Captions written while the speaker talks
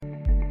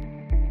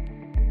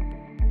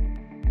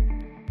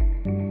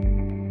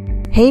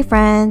Hey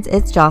friends,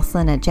 it's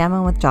Jocelyn at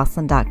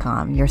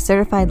jamminwithjocelyn.com, your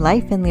certified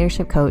life and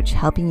leadership coach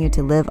helping you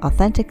to live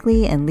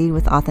authentically and lead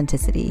with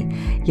authenticity.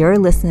 You're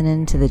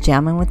listening to the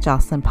Jammin' with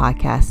Jocelyn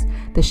podcast,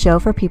 the show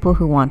for people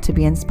who want to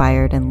be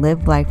inspired and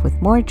live life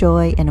with more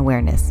joy and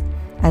awareness.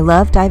 I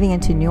love diving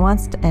into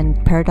nuanced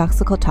and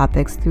paradoxical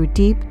topics through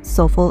deep,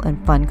 soulful,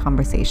 and fun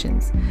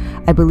conversations.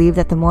 I believe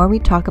that the more we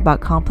talk about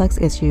complex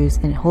issues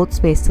and hold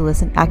space to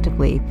listen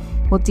actively,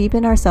 we'll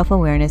deepen our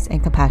self-awareness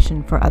and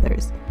compassion for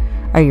others.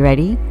 Are you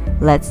ready?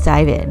 Let's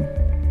dive in.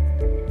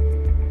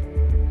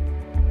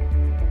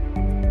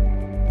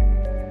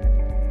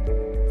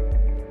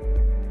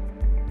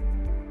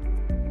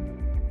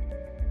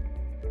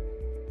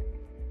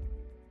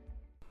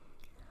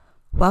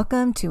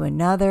 Welcome to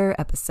another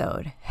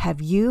episode.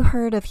 Have you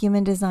heard of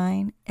human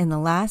design? In the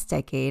last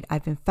decade,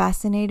 I've been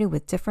fascinated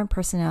with different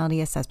personality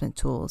assessment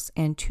tools,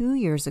 and 2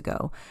 years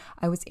ago,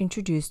 I was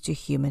introduced to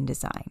human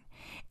design.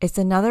 It's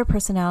another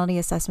personality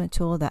assessment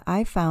tool that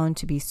I found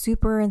to be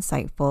super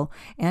insightful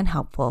and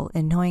helpful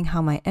in knowing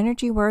how my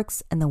energy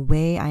works and the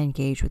way I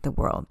engage with the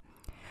world.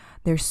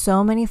 There's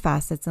so many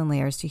facets and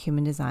layers to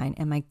human design,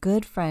 and my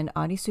good friend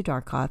Audie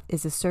Sudarkoff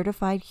is a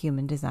certified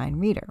human design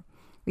reader.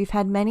 We've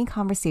had many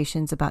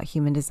conversations about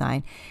human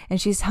design,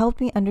 and she's helped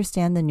me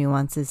understand the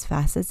nuances,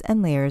 facets,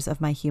 and layers of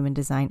my human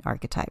design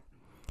archetype.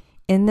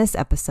 In this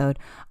episode,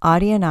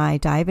 Audie and I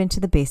dive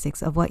into the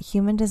basics of what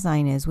human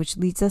design is, which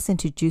leads us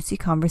into juicy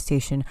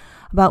conversation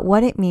about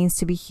what it means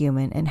to be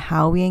human and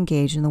how we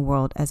engage in the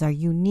world as our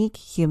unique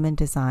human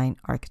design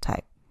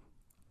archetype.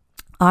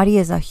 Audie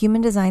is a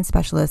human design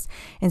specialist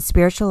and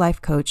spiritual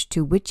life coach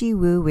to witchy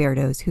woo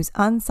weirdos whose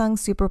unsung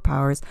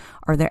superpowers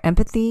are their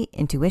empathy,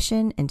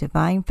 intuition, and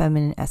divine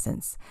feminine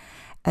essence.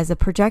 As a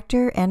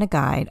projector and a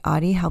guide,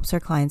 Audie helps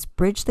her clients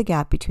bridge the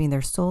gap between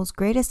their soul's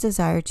greatest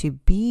desire to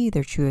be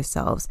their truest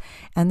selves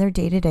and their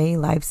day-to-day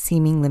life's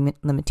seeming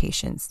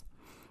limitations.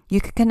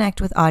 You can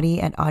connect with Audie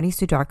at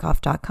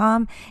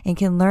audiesudarkoff.com and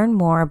can learn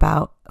more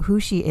about who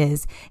she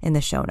is in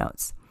the show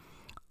notes.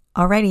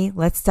 Alrighty,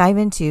 let's dive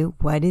into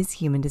what is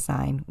human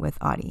design with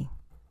Audie.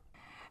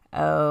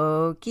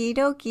 Okie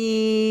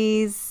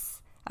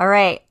dokies. All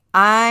right,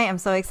 I am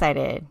so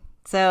excited.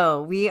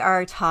 So we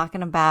are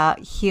talking about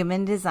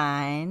human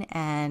design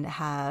and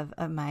have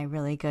my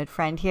really good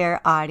friend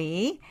here,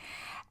 Audie.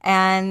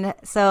 And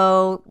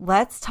so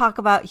let's talk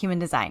about human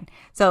design.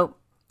 So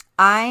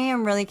I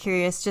am really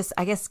curious, just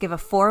I guess give a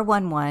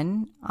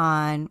 411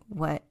 on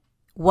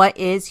what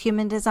is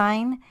human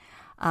design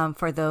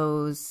for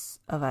those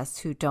of us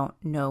who don't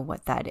know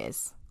what that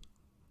is.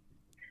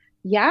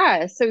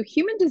 Yeah, so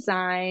human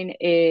design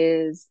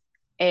is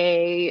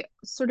a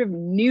sort of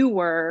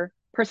newer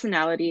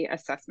personality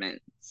assessment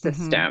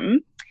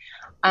system.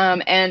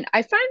 And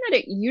I find that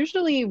it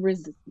usually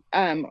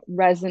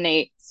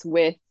resonates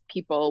with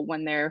people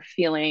when they're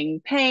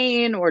feeling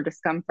pain or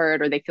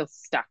discomfort, or they feel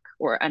stuck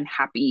or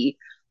unhappy,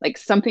 like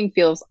something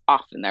feels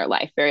off in their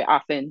life. Very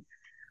often,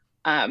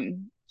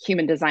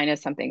 human design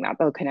is something that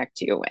they'll connect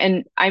to.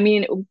 And I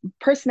mean,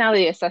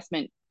 personality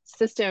assessment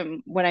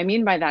system, what I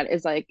mean by that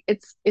is like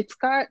it's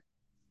got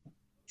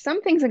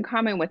some things in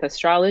common with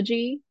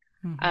astrology.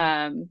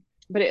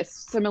 But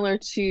it's similar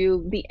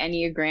to the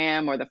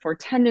Enneagram or the four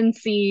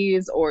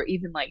tendencies, or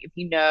even like if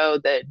you know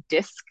the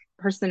DISC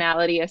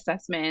personality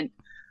assessment.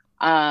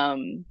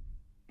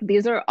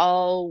 These are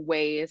all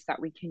ways that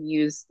we can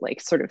use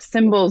like sort of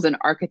symbols and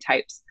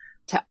archetypes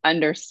to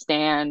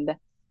understand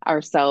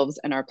ourselves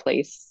and our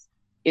place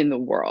in the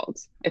world,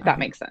 if that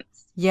makes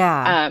sense.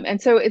 Yeah.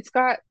 And so it's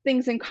got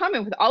things in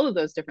common with all of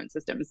those different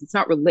systems. It's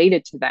not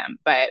related to them,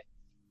 but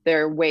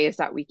there are ways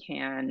that we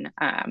can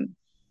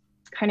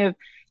kind of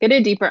get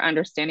a deeper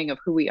understanding of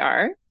who we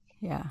are.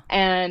 Yeah.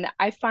 And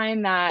I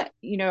find that,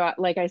 you know,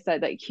 like I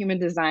said, like human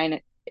design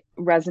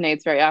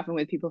resonates very often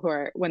with people who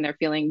are, when they're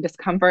feeling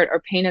discomfort or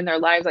pain in their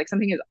lives, like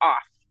something is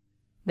off.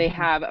 They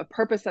have a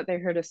purpose that they're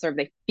here to serve.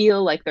 They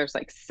feel like there's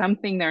like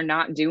something they're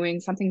not doing,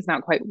 something's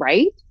not quite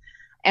right.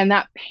 And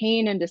that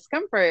pain and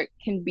discomfort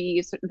can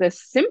be the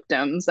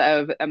symptoms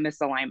of a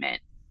misalignment.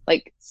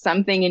 Like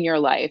something in your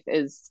life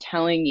is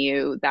telling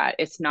you that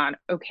it's not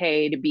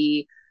okay to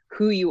be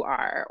who you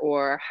are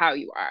or how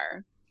you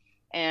are,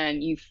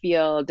 and you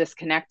feel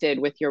disconnected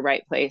with your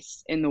right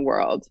place in the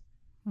world.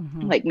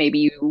 Like maybe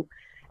you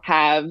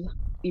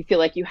feel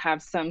like you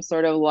have some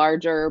sort of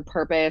larger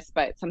purpose,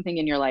 but something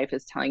in your life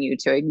is telling you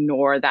to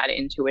ignore that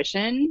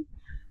intuition.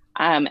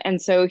 And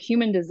so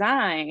human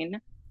design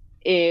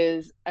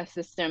is a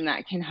system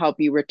that can help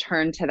you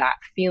return to that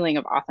feeling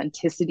of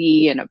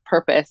authenticity and of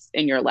purpose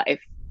in your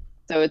life.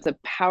 So it's a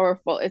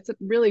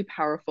really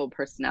powerful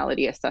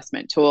personality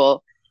assessment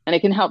tool. And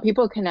it can help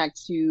people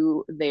connect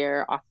to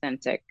their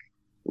authentic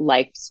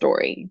life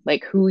story,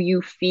 like who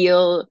you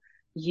feel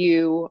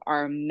you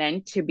are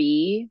meant to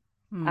be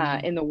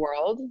in the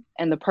world,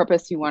 and the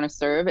purpose you want to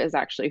serve is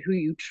actually who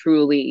you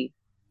truly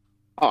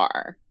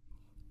are.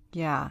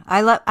 Yeah, I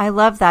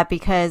love that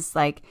because,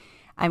 like,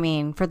 I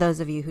mean, for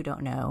those of you who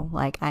don't know,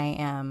 like, I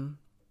am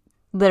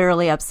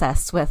literally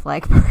obsessed with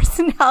like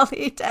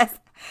personality tests.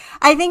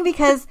 I think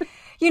because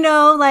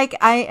like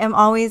I am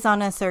always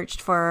on a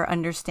search for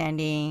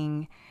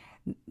understanding,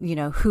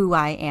 who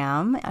I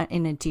am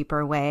in a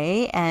deeper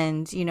way.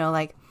 And,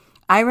 like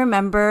I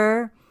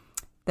remember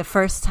the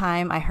first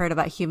time I heard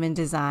about human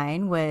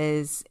design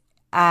was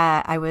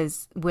I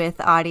was with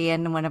Audie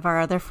and one of our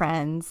other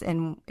friends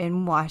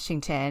in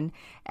Washington,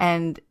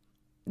 and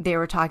they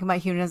were talking about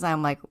human design.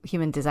 I'm like,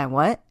 human design,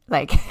 what?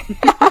 Like,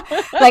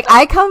 like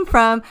I come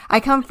from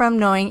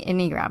knowing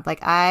Enneagram.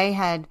 Like I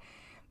had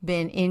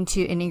been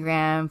into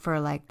Enneagram for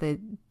like the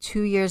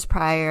 2 years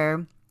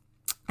prior.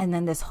 And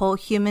then this whole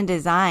human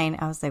design,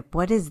 I was like,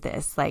 what is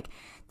this? Like,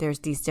 there's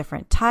these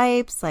different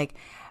types, like,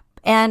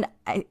 and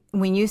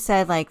when you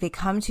said like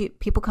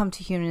people come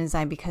to human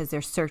design because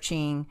they're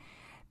searching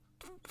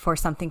for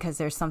something, because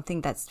there's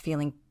something that's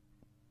feeling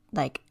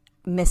like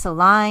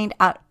misaligned.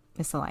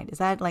 Is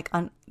that like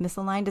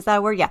misaligned? Is that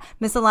a word? Yeah.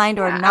 Misaligned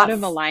or not.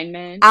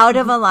 Out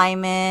of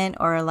alignment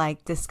or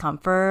like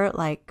discomfort.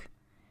 Like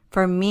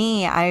for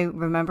me, I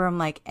remember I'm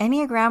like,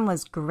 Enneagram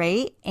was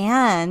great.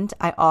 And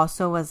I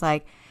also was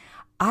like,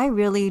 I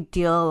really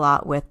deal a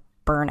lot with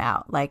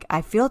burnout. Like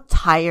I feel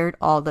tired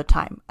all the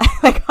time.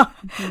 like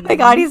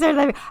Audie said,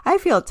 like, I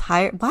feel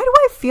tired. Why do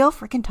I feel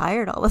freaking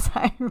tired all the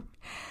time?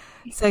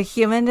 So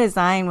human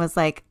design was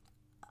like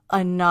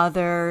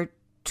another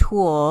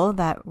tool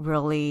that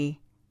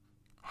really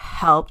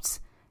helped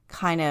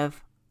kind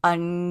of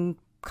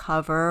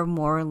uncover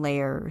more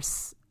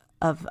layers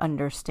of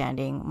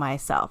understanding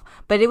myself.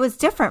 But it was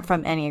different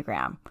from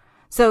Enneagram.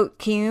 So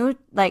can you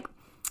like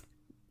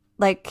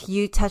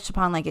you touched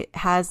upon, like it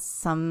has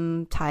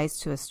some ties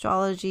to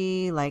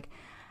astrology, like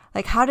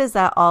how does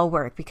that all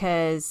work?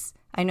 Because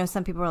I know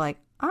some people are like,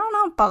 I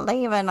don't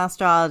believe in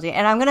astrology.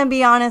 And I'm going to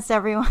be honest,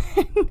 everyone.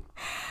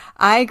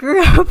 I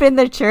grew up in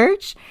the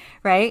church,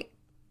 right?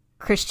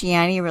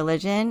 Christianity,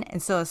 religion.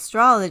 And so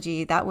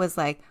astrology, that was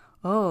like,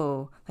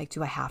 oh, like,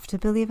 do I have to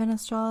believe in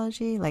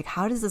astrology? Like,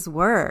 how does this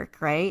work?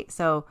 Right?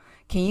 So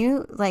can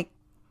you I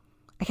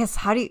guess,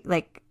 how do you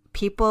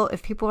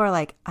if people are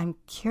like, I'm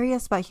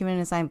curious about human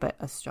design, but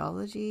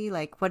astrology,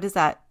 like, what is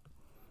that?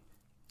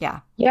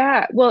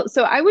 Yeah. Well,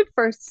 so I would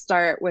first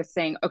start with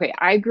saying, okay,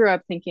 I grew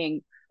up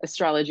thinking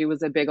astrology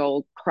was a big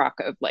old crock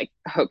of like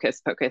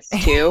hocus pocus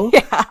too.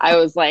 Yeah. I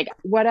was like,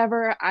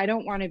 whatever. I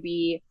don't want to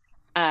be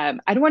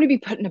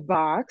put in a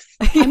box.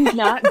 I'm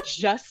not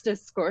just a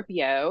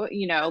Scorpio,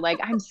 like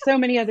I'm so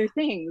many other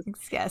things.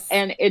 Yes.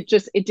 And it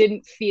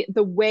didn't feel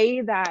the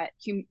way that,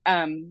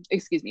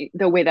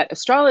 the way that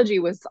astrology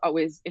was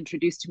always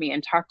introduced to me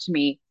and talked to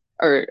me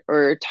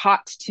or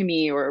taught to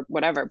me or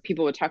whatever,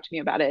 people would talk to me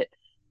about it.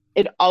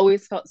 It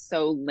always felt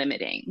so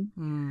limiting.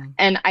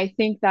 And I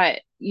think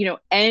that,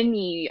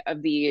 any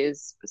of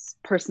these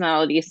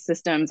personality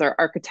systems or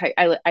archetype,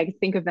 I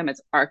think of them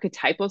as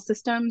archetypal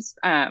systems.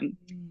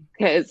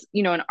 Because,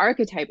 an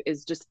archetype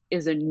is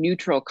a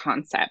neutral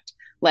concept.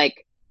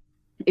 Like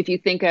if you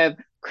think of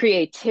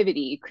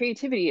creativity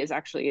is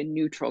actually a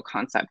neutral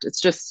concept.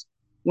 It's just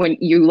when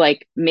you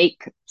like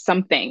make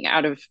something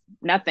out of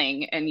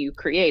nothing and you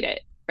create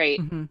it, right?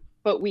 Mm-hmm.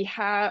 But we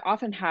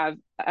often have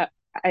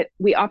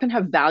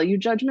value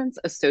judgments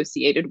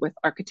associated with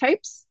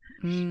archetypes.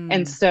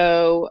 And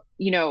so,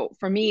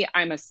 for me,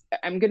 I'm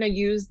going to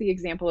use the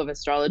example of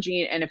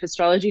astrology. And if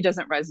astrology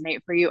doesn't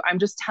resonate for you, I'm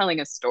just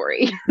telling a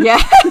story.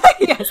 Yeah.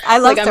 Yes. I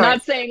love I'm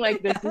not saying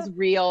like this is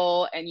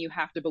real and you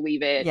have to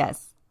believe it.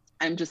 Yes.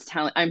 I'm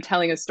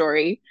telling a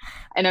story,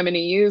 and I'm going to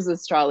use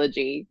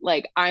astrology.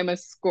 Like I'm a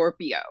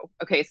Scorpio.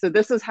 Okay. So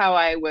this is how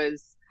I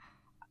was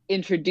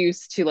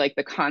introduced to like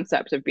the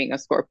concept of being a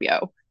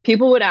Scorpio.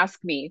 People would ask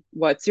me,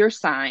 what's your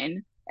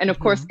sign? And of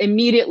course,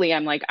 immediately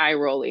I'm like eye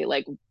rolly,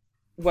 like,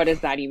 what does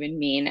that even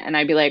mean? And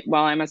I'd be like,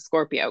 well, I'm a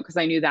Scorpio, because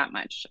I knew that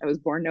much. I was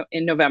born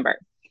in November.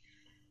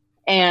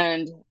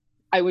 And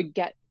I would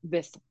get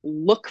this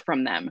look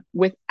from them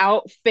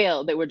without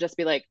fail. They would just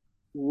be like,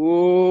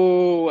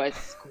 whoa, a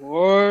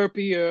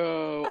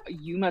Scorpio.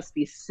 You must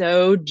be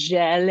so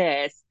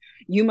jealous.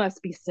 You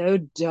must be so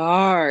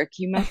dark.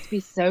 You must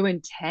be so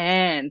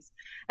intense.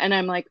 And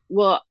I'm like,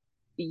 well,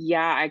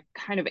 yeah, I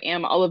kind of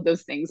am all of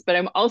those things, but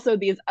I'm also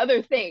these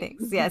other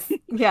things. Yes.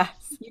 Yes.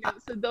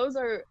 So those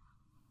are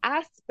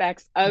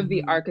aspects of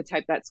the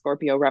archetype that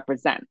Scorpio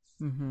represents.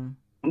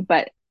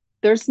 But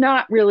there's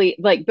not really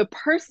like the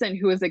person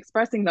who is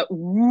expressing the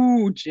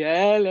ooh,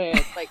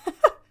 jealous, like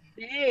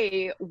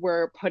they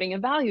were putting a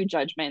value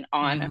judgment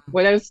on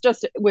what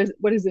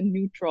is a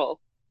neutral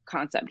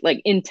concept. Like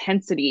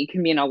intensity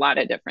can mean a lot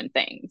of different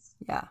things.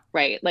 Yeah.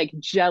 Right. Like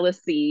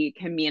jealousy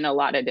can mean a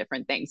lot of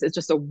different things. It's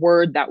just a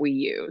word that we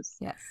use.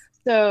 Yes.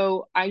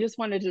 So I just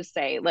wanted to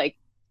say, like,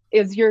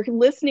 if you're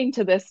listening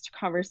to this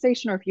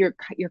conversation, or if you're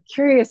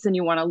curious and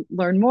you want to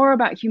learn more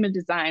about human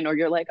design, or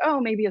you're like, oh,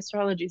 maybe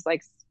astrology is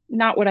like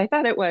not what I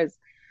thought it was,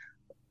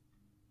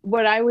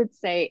 what I would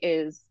say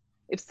is,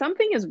 if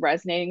something is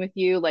resonating with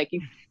you, like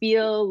you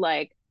feel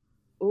like,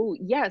 oh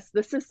yes,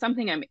 this is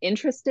something I'm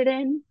interested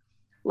in,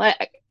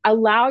 like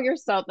allow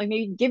yourself, like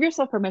maybe give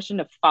yourself permission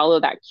to follow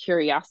that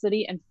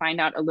curiosity and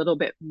find out a little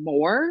bit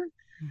more.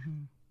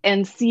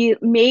 and see,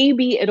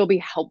 maybe it'll be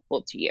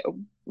helpful to you.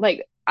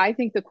 Like, I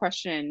think the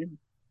question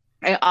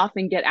I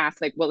often get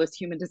asked, like, well, is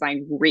human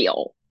design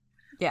real?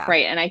 Yeah.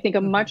 Right. And I think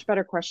a much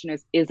better question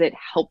is it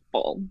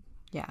helpful?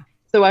 Yeah.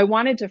 So I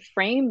wanted to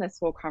frame this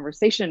whole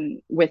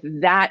conversation with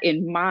that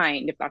in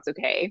mind, if that's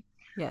okay.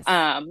 Yes.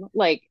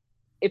 Like,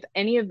 if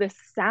any of this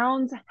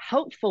sounds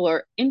helpful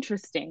or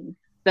interesting,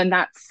 then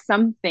that's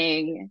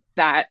something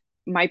that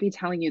might be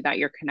telling you that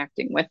you're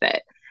connecting with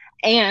it.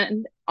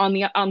 And on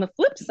the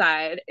flip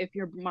side, if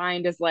your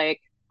mind is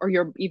like,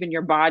 or even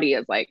your body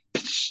is like,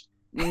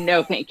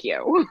 no, thank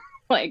you.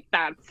 Like,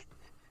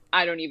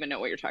 I don't even know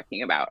what you're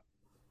talking about.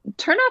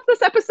 Turn off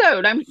this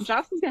episode.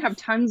 Jocelyn's gonna have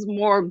tons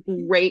more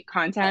great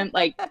content.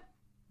 Like,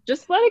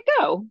 just let it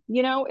go.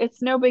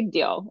 It's no big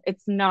deal.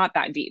 It's not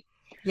that deep.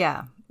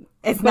 Yeah.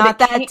 It's not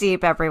that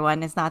deep,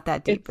 everyone. It's not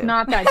that deep. It's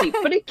not that deep,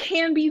 but it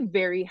can be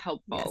very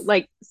helpful. Yes.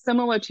 Like,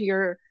 similar to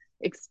your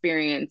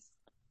experience.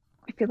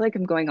 I feel like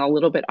I'm going a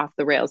little bit off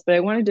the rails, but I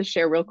wanted to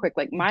share real quick,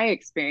 like, my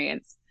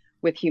experience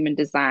with human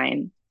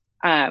design.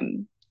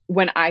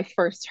 When I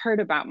first heard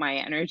about my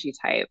energy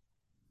type,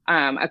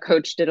 a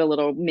coach did a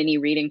little mini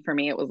reading for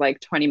me. It was like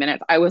 20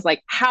 minutes. I was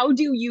like, how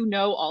do you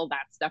know all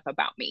that stuff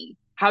about me?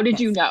 How did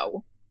you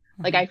know?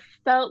 Like, I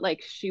felt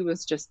like she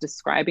was just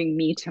describing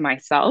me to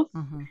myself.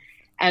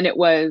 And it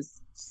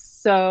was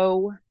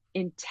so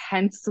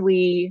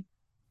intensely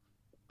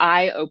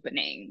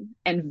eye-opening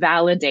and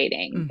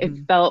validating.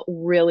 It felt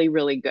really,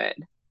 really good.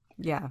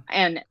 Yeah.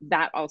 And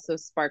that also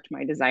sparked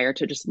my desire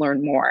to just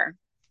learn more.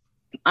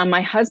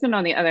 My husband,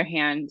 on the other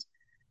hand,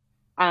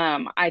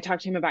 I talk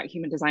to him about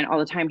human design all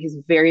the time. He's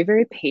very,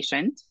 very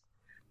patient,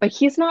 but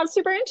he's not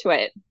super into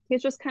it.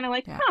 He's just kind of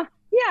like,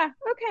 yeah,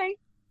 okay,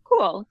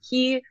 cool.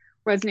 He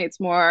resonates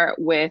more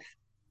with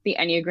the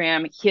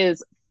Enneagram.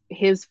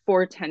 His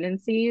four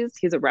tendencies,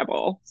 he's a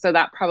rebel. So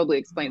that probably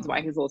explains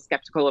why he's a little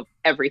skeptical of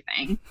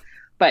everything.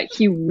 But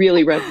he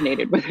really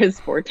resonated with his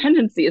four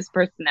tendencies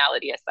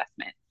personality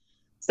assessment.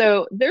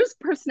 So there's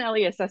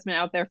personality assessment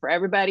out there for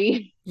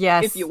everybody.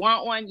 Yes. If you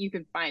want one, you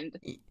can find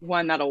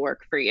one that'll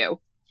work for you.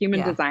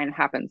 Human design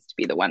happens to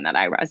be the one that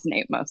I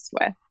resonate most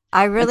with.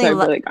 I really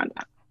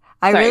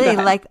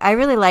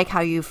like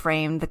how you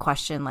framed the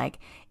question, like,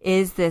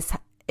 is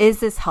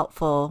this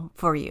helpful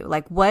for you?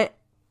 Like, what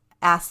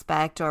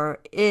aspect or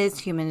is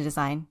human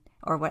design,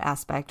 or what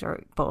aspect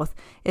or both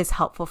is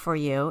helpful for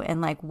you,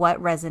 and like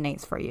what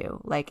resonates for you?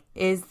 Like,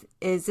 is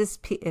this,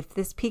 if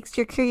this piques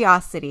your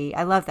curiosity?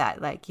 I love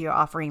that, like, you're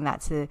offering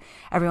that to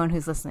everyone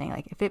who's listening.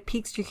 Like, if it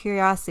piques your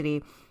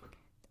curiosity,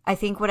 I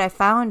think what I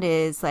found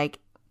is, like,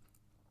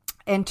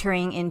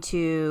 entering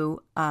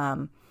into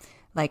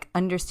like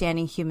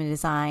understanding human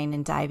design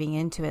and diving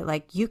into it,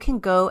 like, you can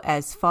go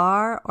as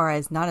far or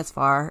as not as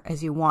far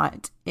as you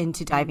want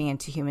into diving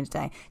into human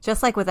design.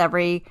 Just like with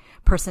every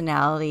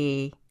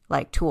personality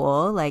like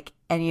tool, like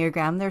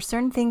Enneagram, there's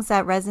certain things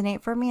that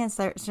resonate for me and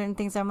certain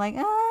things I'm like,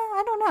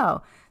 I don't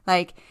know.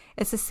 Like,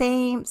 it's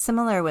the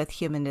similar with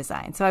human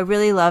design. So I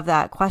really love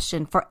that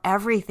question for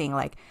everything.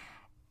 Like,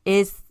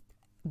 is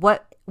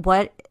what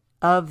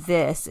of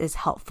this is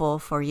helpful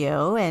for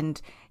you? And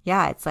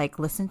yeah, it's like,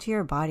 listen to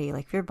your body.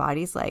 Like, if your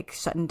body's like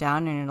shutting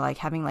down and you're like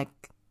having like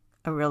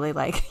a really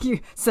like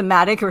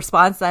somatic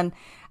response, then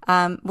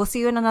we'll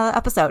see you in another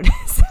episode.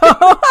 So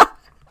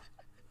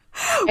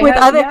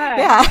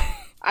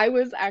I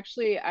was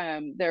actually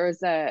there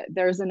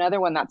was another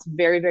one that's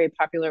very, very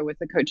popular with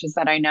the coaches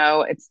that I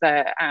know. It's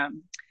the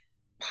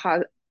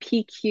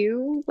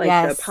PQ,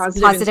 like the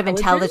positive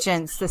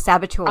intelligence, the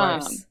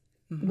saboteurs,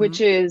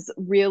 which is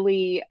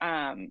really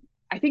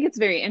I think it's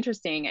very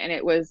interesting, and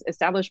it was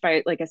established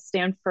by like a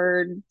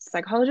Stanford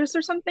psychologist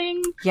or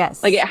something.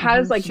 Yes. Like, it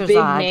has like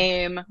big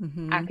name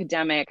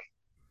academic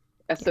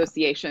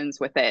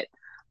associations with it.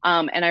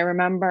 And I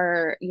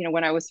remember,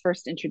 when I was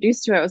first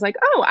introduced to it, I was like,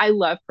 oh, I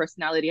love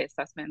personality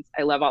assessments.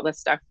 I love all this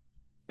stuff.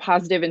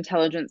 Positive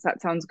intelligence,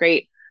 that sounds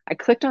great. I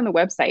clicked on the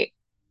website,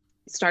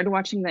 started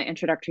watching the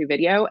introductory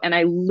video, and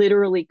I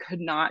literally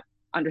could not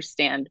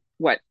understand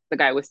what the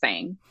guy was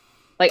saying.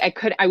 Like,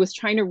 I was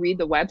trying to read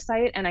the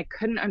website and I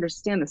couldn't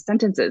understand the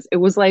sentences. It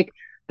was like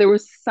there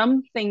was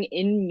something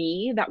in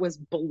me that was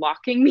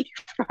blocking me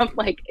from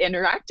like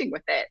interacting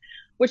with it,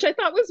 which I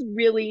thought was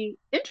really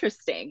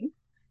interesting,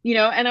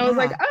 and I was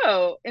like,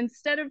 oh,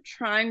 instead of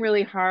trying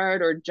really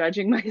hard or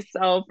judging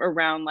myself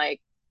around like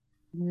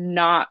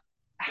not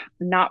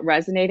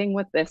resonating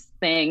with this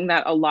thing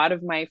that a lot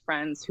of my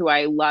friends who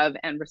I love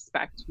and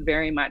respect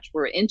very much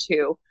were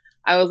into,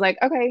 I was like,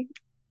 okay,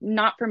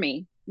 not for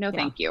me. No,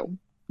 thank you.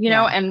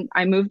 And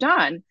I moved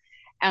on.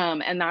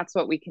 And that's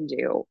what we can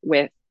do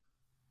with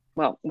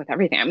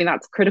everything. I mean,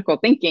 that's critical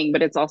thinking,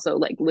 but it's also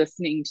like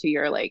listening to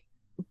your like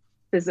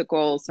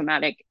physical,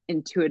 somatic,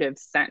 intuitive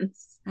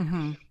sense.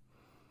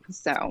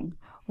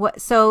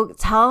 So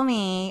tell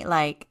me,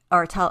 like,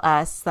 or tell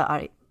us,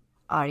 the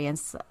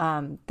audience,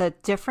 the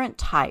different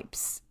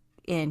types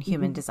in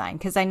human design.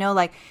 Because I know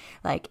like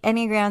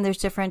Enneagram, there's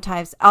different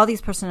types. All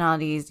these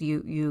personalities,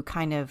 you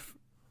kind of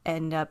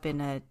end up in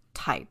a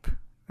type,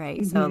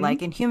 right? So Hmm.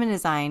 like in human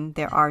design,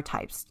 there are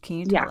types. Can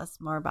you tell Yeah. us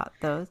more about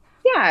those?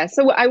 Yeah.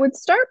 So I would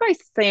start by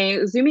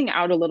saying, zooming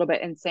out a little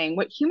bit and saying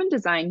what human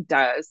design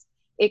does,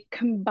 it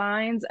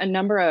combines a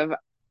number of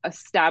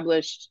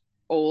established,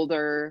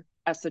 older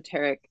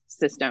esoteric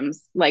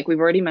systems. Like we've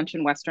already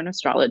mentioned Western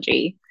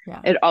astrology.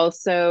 Yeah. It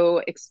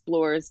also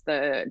explores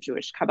the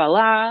Jewish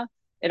Kabbalah.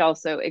 It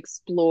also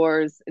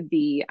explores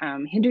the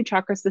Hindu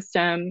chakra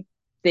system,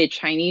 the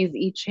Chinese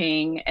I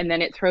Ching, and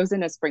then it throws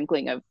in a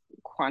sprinkling of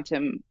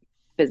quantum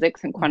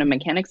physics and quantum Hmm.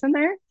 mechanics in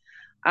there.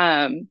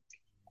 Um,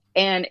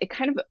 and it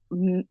kind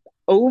of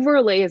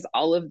overlays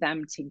all of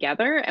them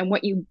together. And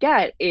what you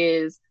get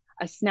is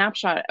a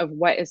snapshot of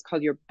what is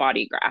called your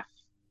body graph.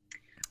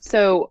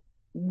 So,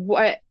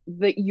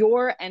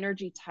 your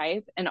energy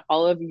type and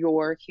all of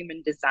your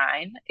human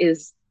design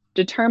is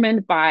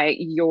determined by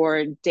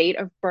your date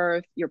of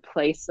birth, your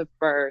place of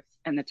birth,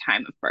 and the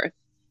time of birth,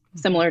 Hmm.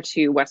 similar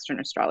to Western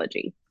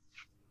astrology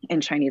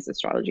and Chinese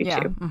astrology Yeah.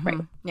 too, Hmm.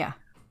 right? Yeah.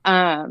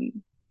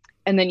 Um,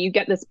 and then you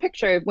get this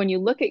picture when you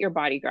look at your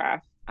body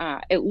graph.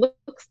 It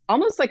looks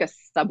almost like a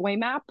subway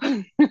map.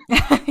 There's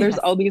Yes.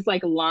 all these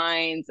like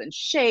lines and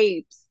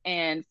shapes.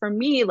 And for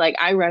me, like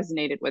I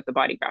resonated with the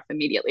body graph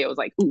immediately. I was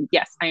like, ooh,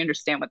 yes, I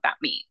understand what that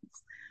means.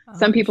 Oh,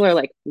 Some people are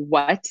interesting. like,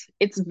 what?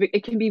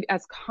 It can be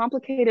as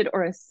complicated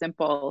or as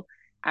simple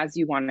as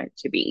you want it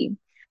to be.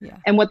 Yeah.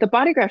 And what the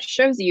body graph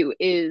shows you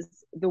is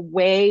the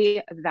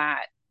way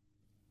that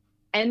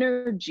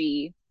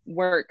energy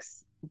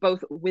works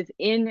both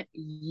within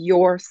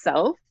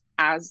yourself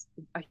as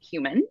a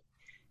human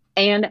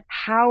and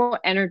how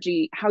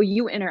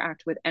you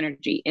interact with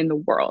energy in the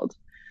world.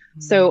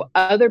 Mm. So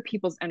other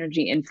people's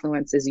energy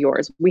influences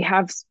yours. We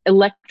have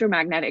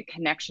electromagnetic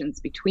connections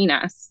between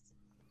us,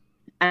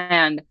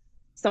 and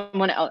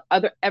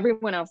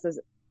everyone else's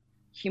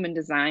human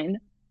design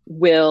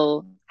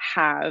will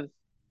have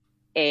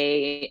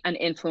an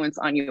influence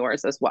on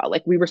yours as well.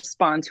 Like we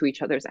respond to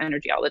each other's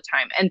energy all the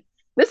time. And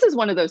this is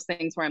one of those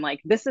things where I'm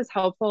like, this is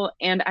helpful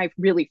and I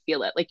really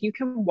feel it. Like you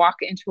can walk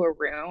into a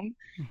room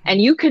Hmm.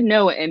 and you could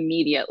know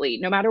immediately,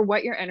 no matter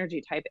what your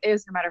energy type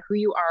is, no matter who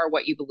you are or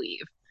what you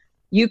believe,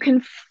 you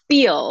can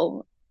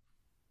feel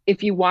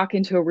if you walk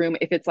into a room,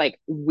 if it's like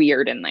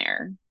weird in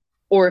there.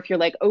 Or if you're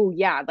like, oh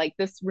yeah, like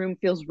this room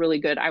feels really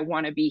good. I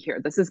want to be here.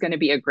 This is going to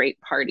be a great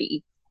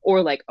party.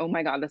 Or like, oh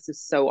my God, this is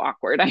so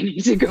awkward. I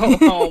need to go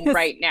home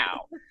right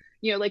now.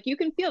 Like you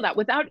can feel that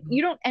without,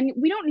 you don't, and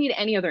we don't need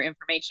any other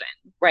information,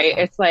 right?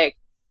 Yeah. It's like,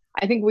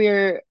 I think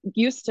we're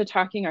used to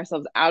talking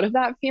ourselves out of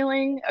that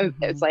feeling.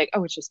 It's Hmm. like,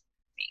 oh, it's just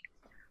me.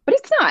 But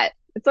it's not.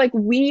 It's like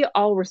we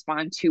all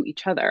respond to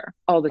each other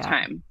all the Yeah.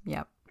 time.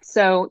 Yep.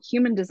 So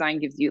human design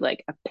gives you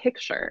like a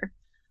picture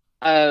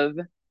of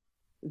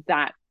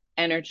that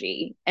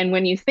energy. And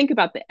when you think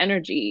about the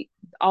energy,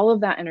 all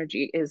of that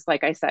energy is,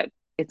 like I said,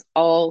 it's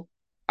all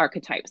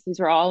archetypes. These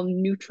are all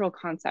neutral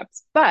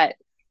concepts. But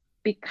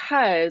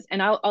because, and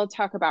I'll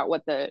talk about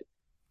what the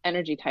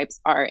energy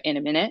types are in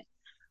a minute.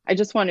 I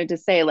just wanted to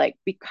say, like,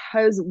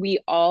 because we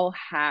all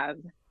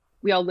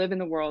live in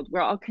the world,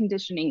 we're all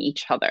conditioning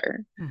each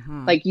other.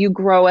 Hmm. Like, you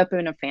grow up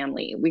in a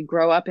family, we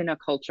grow up in a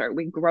culture,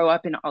 we grow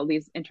up in all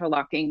these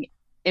intersecting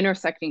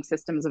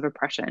systems of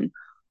oppression.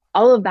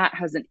 All of that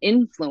has an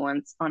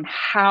influence on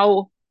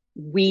how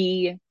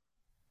we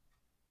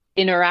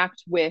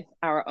interact with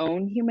our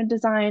own human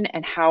design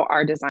and how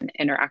our design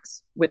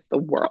interacts with the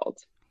world.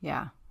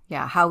 Yeah.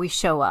 Yeah. How we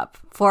show up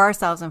for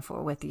ourselves and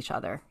for with each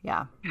other.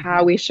 Yeah. How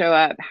Hmm. we show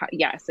up.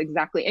 Yes,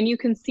 exactly. And you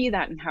can see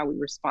that in how we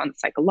respond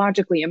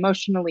psychologically,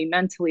 emotionally,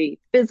 mentally,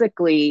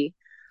 physically.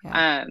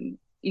 Yeah.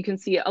 You can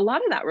see a lot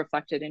of that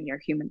reflected in your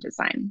human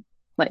design.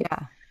 Like,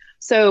 Yeah.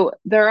 so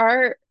there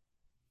are,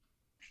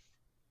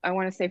 I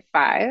want to say,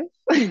 five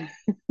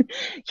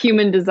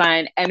human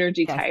design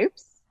energy Yes.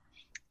 types.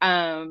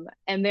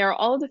 And they're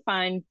all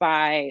defined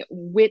by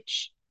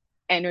which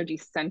energy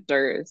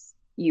centers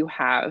you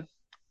have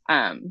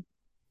um,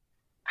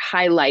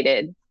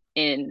 highlighted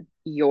in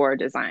your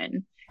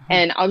design. Mhm.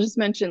 And I'll just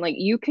mention, like,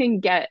 you can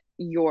get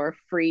your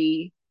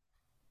free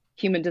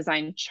human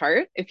design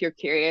chart if you're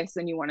curious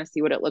and you want to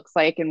see what it looks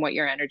like and what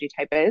your energy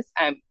type is.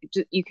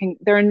 You can.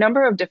 There are a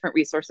number of different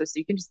resources, so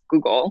you can just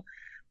Google.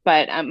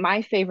 But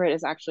my favorite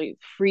is actually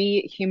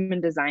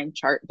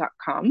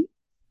freehumandesignchart.com.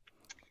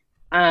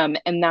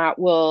 And that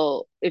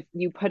will, if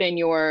you put in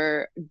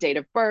your date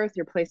of birth,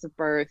 your place of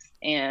birth,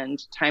 and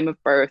time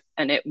of birth,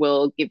 and it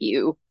will give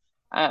you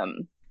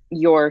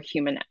your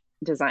human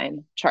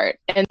design chart.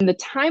 And the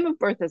time of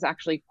birth is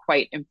actually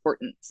quite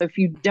important. So if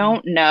you Mhm.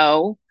 don't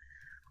know,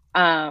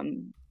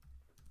 um,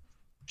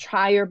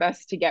 try your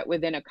best to get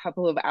within a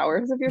couple of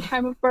hours of your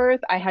time of birth.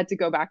 I had to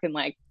go back and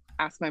like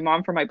ask my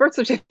mom for my birth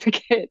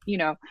certificate,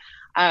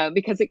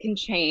 because it can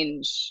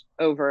change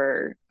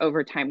over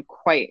time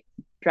quite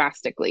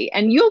drastically.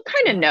 And you'll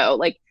kind of Yeah. know,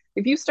 like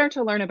if you start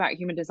to learn about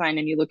human design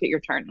and you look at your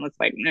chart and it's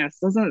like, no, this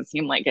doesn't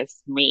seem like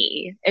it's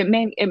me. It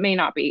may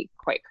not be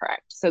quite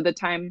correct. So the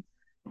time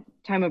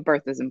of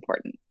birth is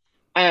important.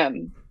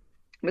 Um,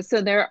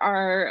 so there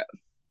are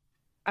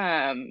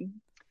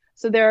um,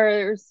 so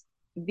there's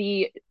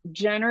the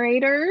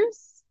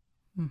generators,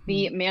 Mm-hmm.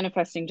 the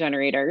manifesting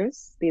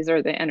generators, these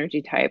are the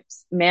energy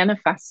types,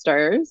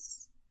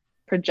 manifestors,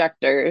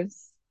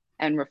 projectors,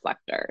 and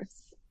reflectors.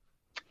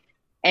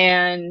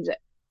 And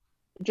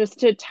just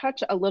to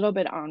touch a little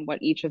bit on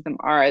what each of them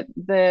are,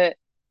 the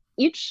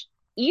each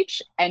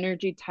each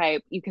energy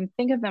type, you can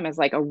think of them as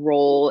like a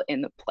role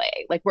in the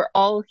play. Like we're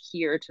all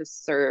here to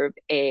serve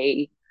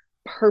a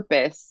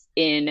purpose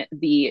in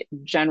the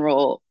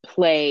general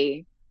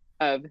play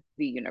of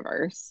the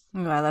universe.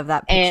 Oh, I love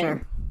that picture.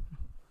 And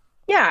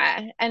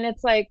yeah, and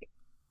it's like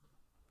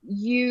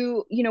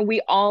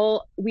we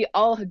all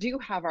do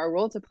have our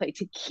role to play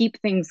to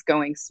keep things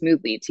going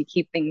smoothly, to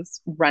keep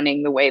things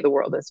running the way the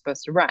world is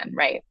supposed to run,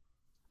 right?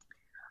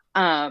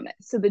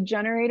 So the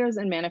generators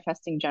and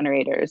manifesting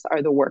generators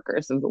are the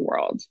workers of the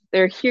world.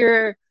 They're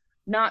here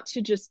not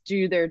to just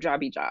do their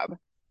jobby job,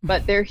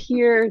 but they're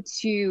here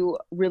to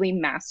really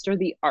master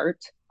the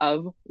art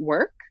of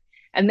work.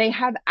 And they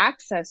have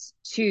access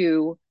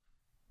to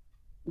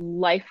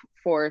life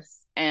force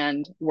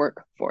and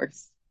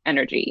workforce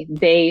energy.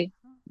 They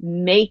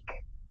make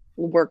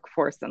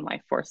workforce and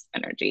life force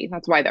energy.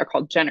 That's why they're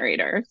called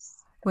generators.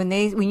 When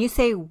you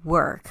say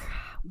work,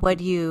 what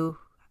do you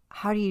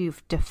how do you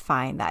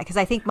define that? Because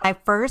I think my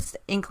first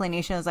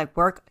inclination is like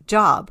work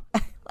job.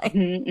 Like,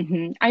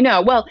 I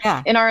know. Well,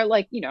 yeah, in our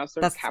sort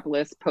of that's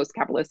capitalist,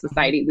 post-capitalist mhm.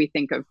 society, we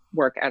think of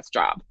work as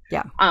job.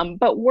 Yeah.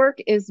 But work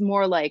is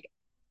more like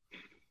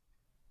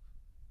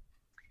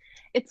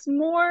it's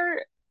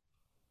more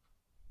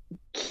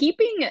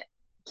keeping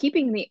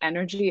keeping the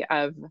energy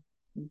of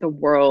the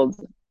world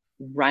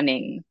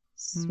running Mm,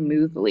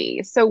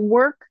 smoothly. So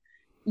work,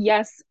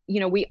 yes,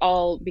 we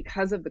all,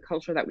 because of the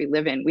culture that we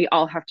live in, we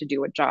all have to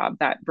do a job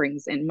that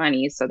brings in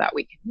money so that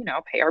we can,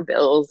 pay our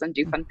bills and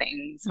do fun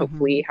things, mm-hmm.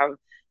 hopefully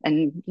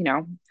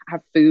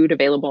have food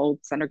available,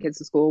 send our kids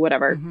to school,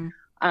 whatever.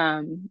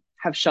 Mm-hmm.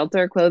 Have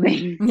shelter,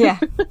 clothing. Yeah.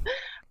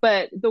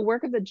 But the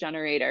work of the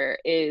generator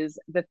is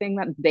the thing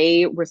that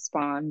they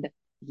respond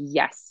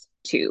yes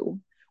to.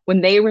 When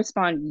they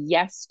respond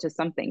yes to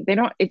something,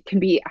 it can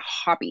be a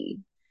hobby.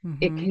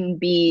 It Mm-hmm. can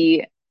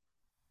be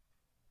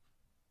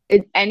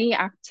any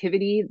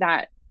activity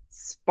that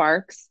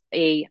sparks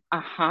a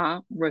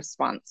aha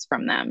response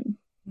from them.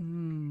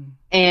 Mm.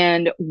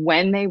 And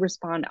when they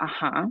respond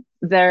aha,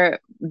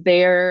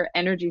 their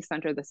energy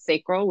center, the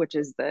sacral, which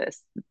is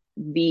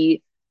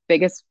the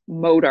biggest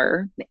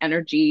motor, the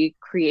energy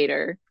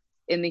creator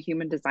in the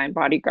human design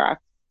body graph,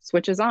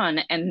 switches on,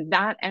 and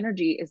that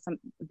energy is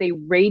they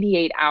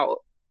radiate out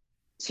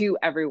to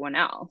everyone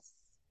else.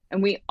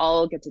 And we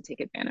all get to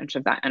take advantage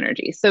of that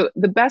energy. So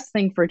the best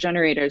thing for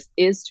generators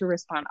is to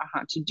respond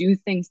aha, to do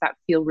things that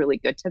feel really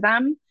good to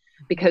them,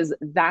 because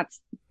that's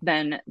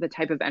then the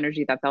type of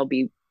energy that they'll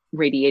be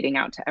radiating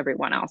out to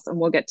everyone else. And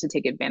we'll get to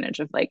take advantage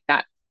of like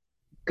that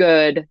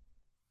good,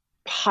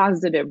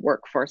 positive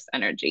workforce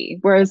energy.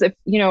 Whereas if,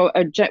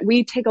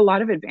 we take a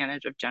lot of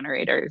advantage of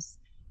generators.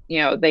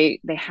 They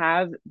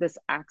have this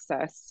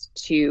access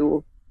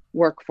to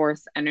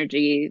workforce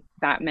energy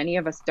that many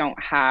of us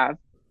don't have.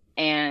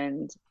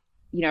 And,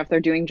 if they're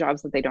doing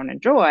jobs that they don't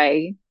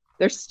enjoy,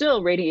 they're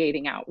still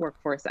radiating out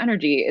workforce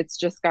energy. It's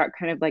just got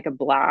kind of like a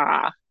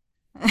blah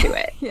to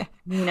it, Yeah.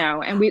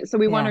 and we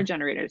want Yeah. our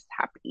generators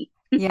happy.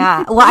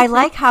 Yeah. Well, I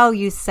like how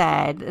you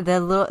said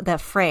the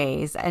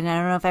phrase, and I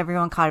don't know if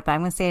everyone caught it, but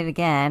I'm going to say it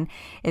again,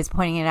 is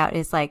pointing it out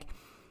is like,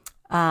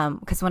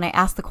 because when I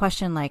asked the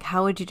question, like,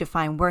 how would you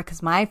define work?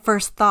 Because my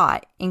first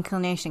thought,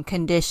 inclination,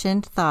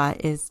 conditioned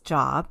thought is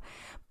job.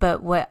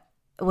 But what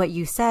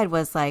you said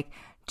was like,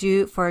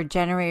 do for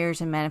generators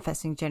and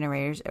manifesting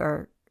generators,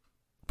 or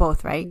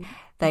both, right?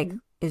 Like, Mm-hmm.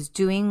 is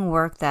doing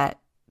work that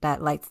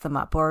lights them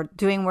up, or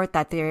doing work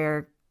that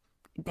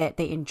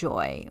they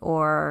enjoy,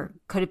 or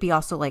could it be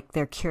also like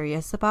they're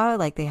curious about,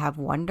 like they have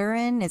wonder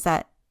in? Is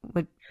that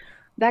would?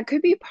 That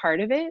could be part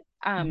of it.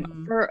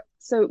 Mm-hmm. For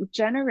so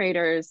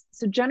generators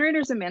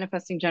and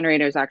manifesting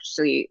generators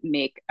actually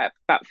make up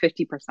about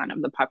 50%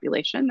 of the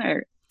population.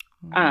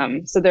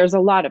 So there's a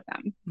lot of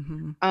them.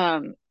 Mm-hmm.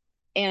 Um,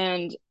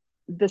 and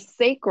the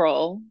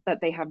sacral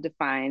that they have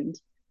defined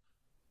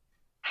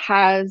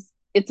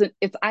it's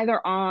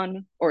either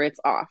on or it's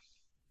off,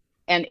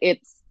 and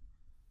it's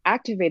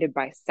activated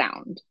by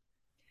sound.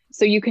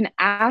 So you can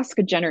ask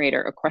a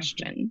generator a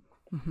question.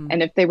 Mm-hmm.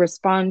 And if they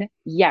respond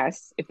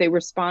yes, if they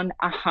respond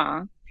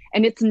aha,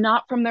 and it's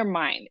not from their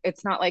mind,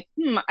 it's not like,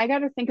 I got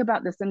to think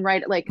about this and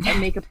write like and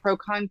make a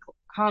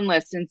con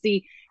list and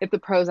see if the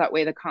pros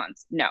outweigh the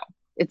cons. No,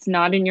 it's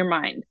not in your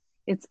mind.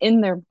 It's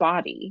in their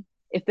body.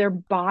 If their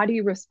body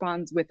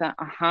responds with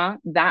a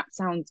that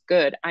sounds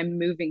good. I'm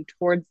moving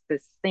towards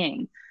this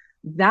thing.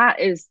 That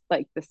is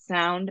like the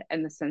sound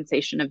and the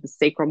sensation of the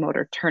sacral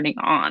motor turning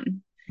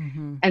on.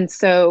 Mm-hmm. And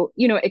so,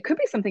 it could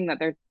be something that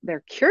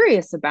they're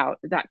curious about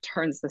that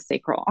turns the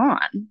sacral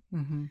on.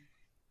 Mm-hmm.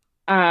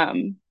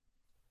 Um,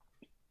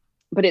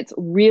 but it's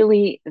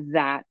really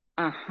that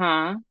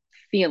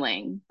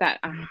feeling, that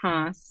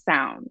Mm-hmm.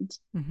 sound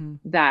Mm-hmm.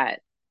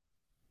 that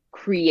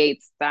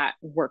creates that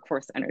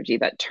workforce energy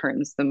that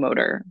turns the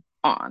motor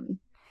on.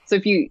 So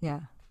if you,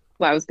 Yeah.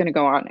 well, I was going to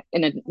go on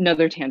in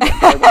another tangent,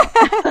 but I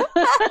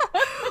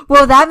won't.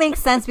 Well, that makes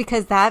sense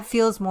because that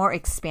feels more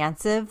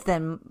expansive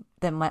than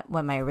what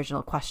my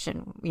original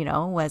question,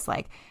 was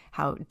like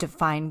how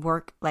define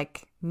work,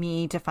 like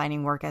me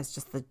defining work as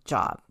just the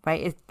job,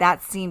 right?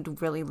 That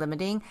seemed really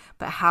limiting,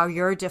 but how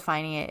you're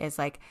defining it is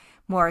like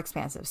more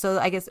expansive. So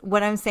I guess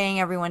what I'm saying,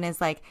 everyone, is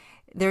like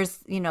there's,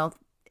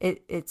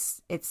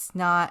 it's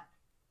not,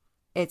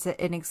 it's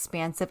an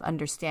expansive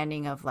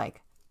understanding of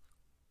like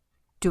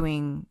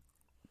doing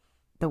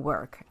the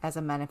work as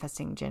a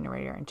manifesting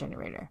generator and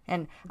generator.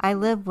 And I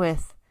live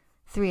with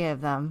three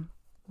of them.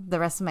 The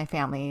rest of my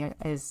family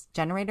is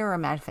generator or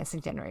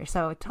manifesting generator.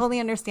 So I totally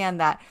understand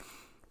that,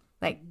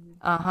 like,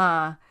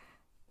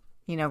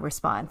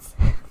 response.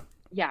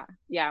 Yeah.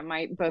 Yeah.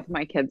 Both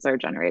my kids are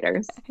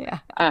generators. Yeah.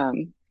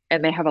 And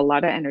they have a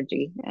lot of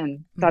energy,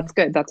 and that's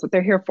good. That's what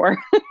they're here for.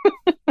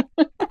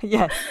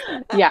 Yes.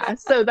 Yeah.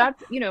 So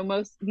that's,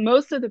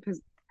 most of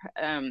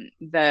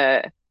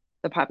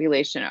the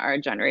population are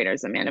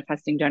generators and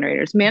manifesting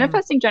generators.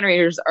 Manifesting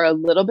generators are a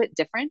little bit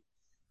different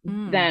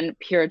than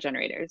pure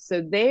generators.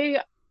 So they,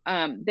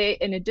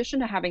 in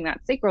addition to having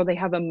that sacral, they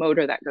have a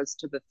motor that goes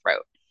to the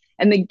throat.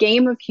 And the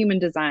game of human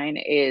design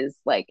is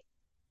like,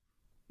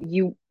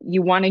 you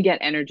want to get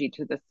energy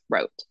to the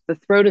throat. The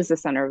throat is the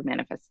center of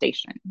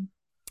manifestation.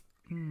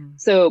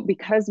 So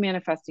because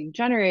manifesting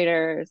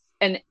generators,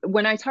 and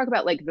when I talk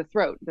about like the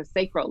throat, the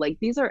sacral, like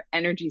these are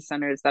energy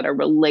centers that are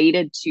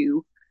related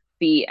to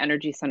the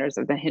energy centers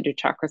of the Hindu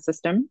chakra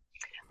system.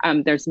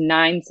 There's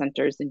 9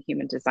 centers in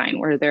human design,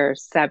 where there are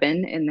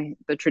 7 in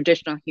the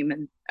traditional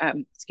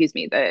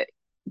the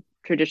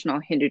traditional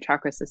Hindu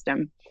chakra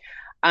system.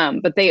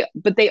 But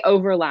they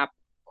overlap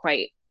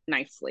quite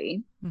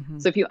nicely.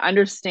 So if you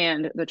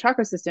understand the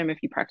chakra system, if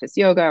you practice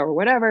yoga or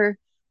whatever,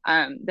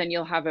 then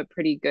you'll have a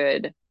pretty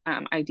good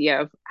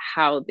idea of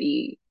how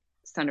the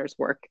centers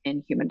work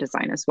in human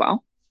design as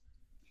well.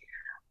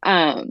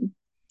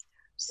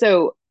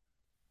 So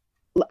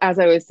as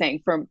I was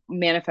saying, for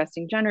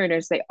manifesting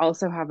generators, they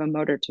also have a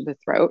motor to the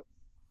throat.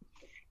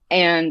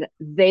 And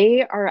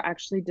they are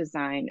actually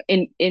designed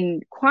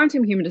in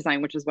quantum human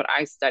design, which is what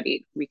I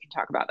studied. We can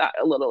talk about that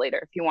a little later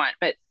if you want,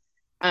 but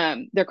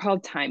they're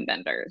called time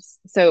benders.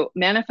 So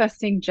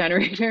manifesting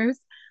generators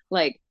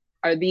like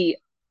are the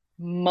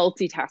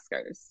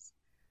multitaskers.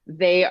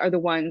 They are the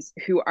ones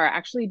who are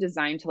actually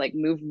designed to like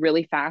move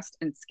really fast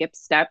and skip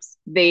steps.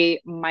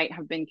 They might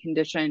have been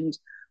conditioned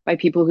by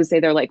people who say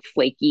they're like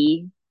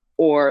flaky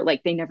or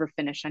like they never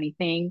finish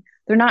anything.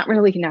 They're not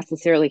really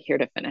necessarily here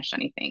to finish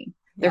anything.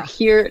 They're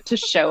here to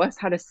show us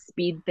how to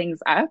speed things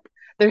up.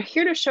 They're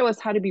here to show us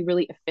how to be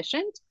really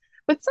efficient.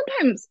 But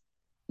sometimes,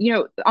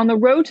 on the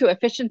road to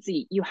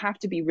efficiency, you have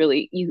to be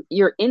really,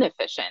 you're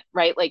inefficient,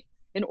 right? Like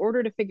in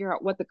order to figure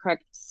out what the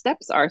correct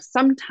steps are,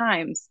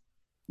 sometimes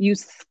you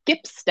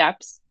skip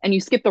steps and you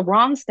skip the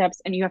wrong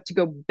steps and you have to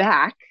go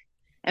back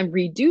and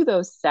redo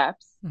those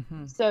steps.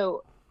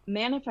 So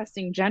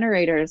manifesting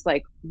generators,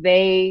 like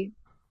they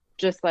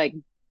just like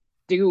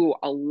do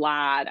a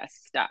lot of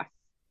stuff.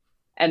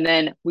 And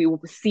then we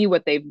will see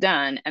what they've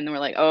done. And then we're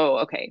like, oh,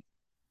 okay,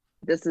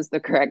 this is the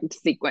correct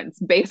sequence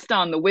based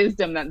on the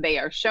wisdom that they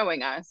are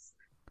showing us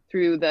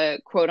through the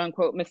quote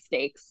unquote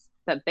mistakes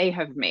that they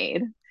have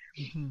made.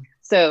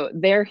 So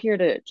they're here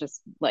to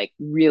just like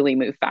really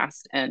move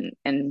fast. And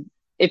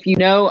if you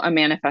know a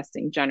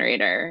manifesting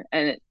generator,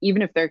 and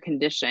even if they're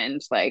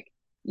conditioned, like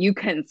you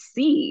can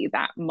see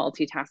that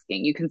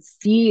multitasking, you can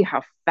see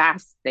how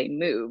fast they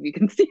move, you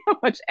can see how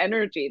much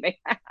energy they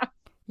have.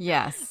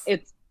 Yes.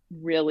 It's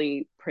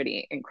really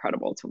pretty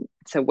incredible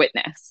to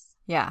witness.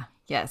 Yeah.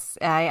 Yes.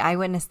 I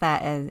witnessed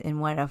that in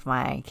one of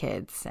my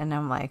kids, and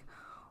I'm like,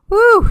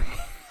 woo.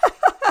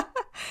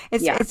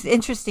 It's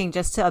interesting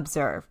just to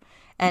observe.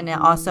 And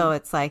also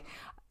it's like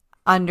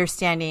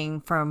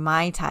understanding for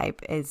my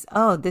type is,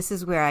 oh, this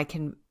is where I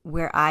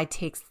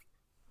take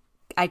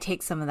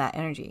some of that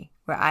energy,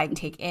 where I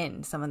take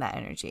in some of that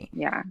energy.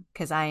 Yeah.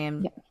 Because I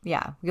am,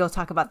 we'll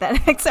talk about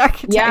that next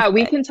archetype. Yeah,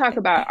 we can talk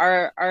about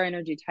our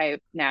energy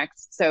type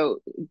next.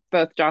 So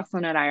both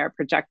Jocelyn and I are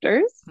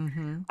projectors.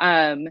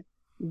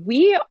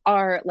 We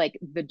are like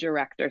the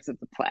directors of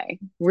the play.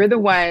 We're the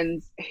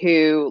ones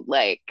who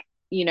like,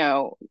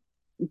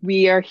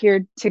 we are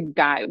here to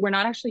guide. We're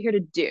not actually here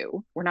to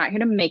do. We're not here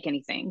to make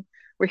anything.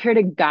 We're here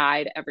to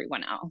guide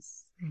everyone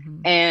else.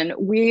 And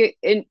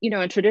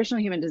in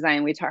traditional human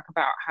design, we talk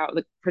about how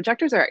the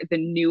projectors are the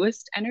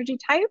newest energy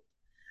type.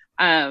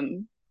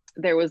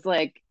 There was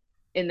like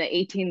in the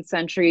 18th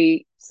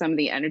century, some of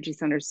the energy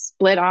centers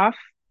split off,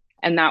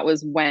 and that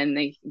was when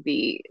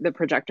the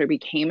projector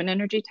became an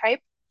energy type.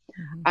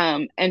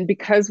 And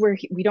because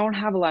we don't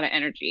have a lot of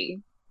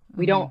energy,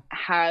 we don't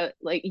have,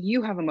 like,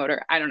 you have a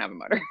motor, I don't have a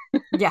motor.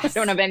 Yes. I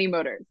don't have any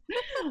motors.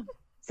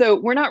 So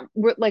we're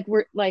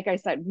like I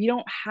said, we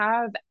don't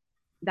have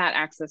that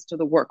access to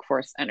the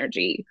workforce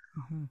energy.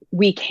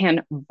 We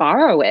can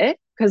borrow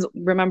it, because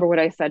remember what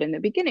I said in the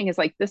beginning is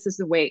like, this is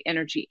the way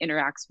energy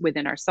interacts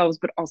within ourselves,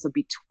 but also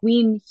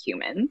between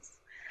humans.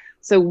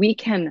 So we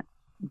can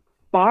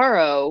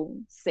borrow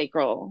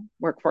sacral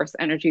workforce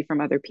energy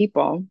from other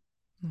people.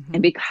 And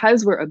Mm-hmm.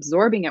 because we're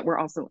absorbing it, we're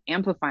also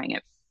amplifying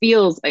it.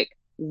 Feels like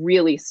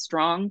really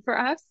strong for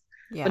us,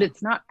 but Yeah.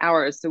 it's not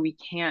ours. So we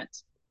can't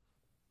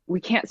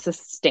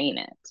sustain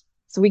it.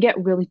 So we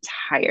get really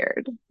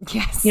tired. You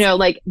Yes. know,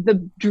 like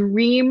the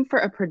dream for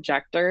a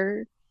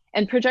projector,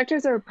 and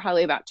projectors are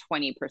probably about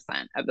 20%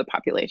 of the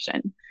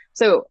population.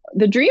 So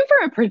the dream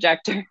for a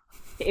projector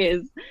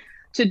is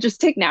to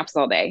just take naps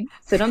all day,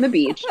 sit on the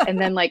beach, and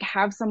then like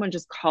have someone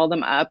just call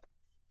them up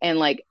and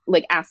like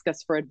ask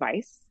us for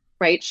advice,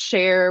 right?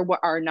 Share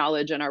what our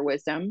knowledge and our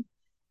wisdom,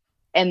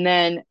 and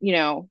then, you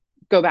know,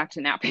 go back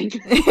to napping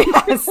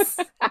Yes.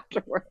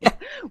 afterwards.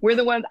 We're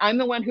the ones, I'm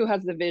the one who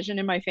has the vision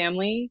in my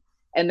family,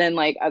 and then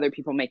like other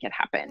people make it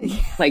happen.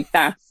 Like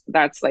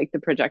that's like the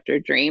projector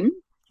dream.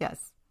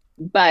 Yes.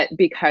 But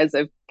because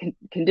of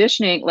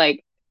conditioning,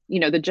 like, you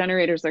know, the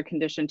generators are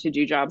conditioned to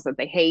do jobs that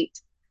they hate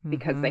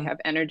because they Mm-hmm. have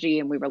energy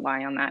and we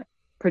rely on that.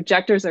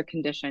 Projectors are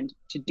conditioned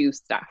to do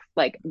stuff.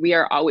 Like we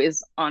are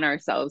always on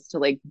ourselves to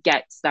like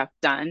get stuff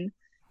done,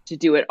 to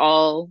do it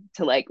all,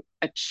 to like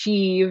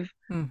achieve,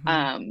 Mm-hmm.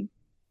 um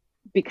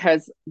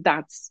because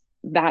that's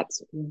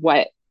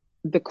what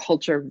the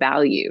culture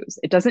values.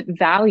 It doesn't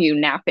value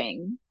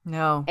napping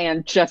No.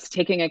 and just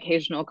taking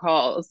occasional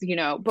calls, you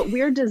know, but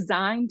we're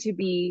designed to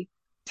be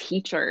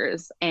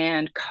teachers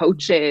and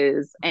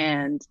coaches Mm-hmm.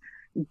 and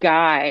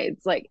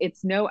guides. Like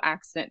it's no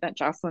accident that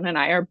Jocelyn and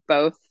I are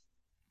both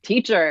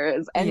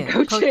teachers and Yeah.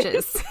 coaches.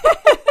 Coaches.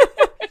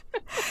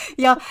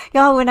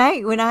 Y'all, when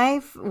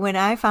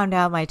I found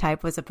out my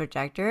type was a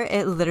projector,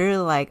 it literally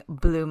like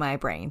blew my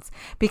brains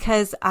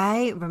because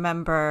I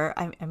remember,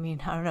 I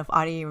mean, I don't know if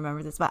Audie you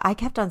remember this, but I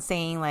kept on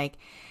saying like,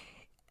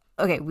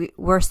 okay,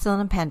 we're still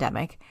in a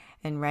pandemic,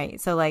 and right,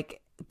 so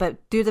like, but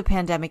through the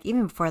pandemic,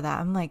 even before that,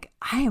 I'm like,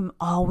 I am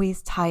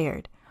always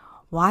tired.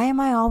 Why am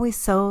I always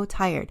so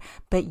tired?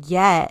 But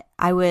yet,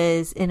 I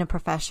was in a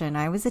profession.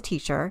 I was a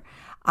teacher.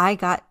 I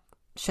got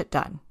shit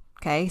done.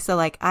 Okay. So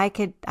like I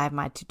have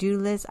my to-do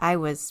list. I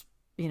was,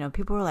 you know,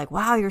 people were like,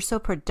 wow, you're so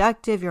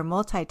productive. You're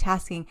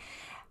multitasking.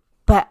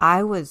 But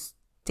I was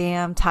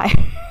damn tired.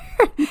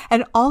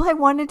 And all I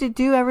wanted to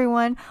do,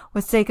 everyone,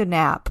 was take a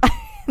nap.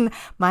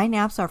 My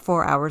naps are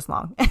 4 hours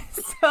long.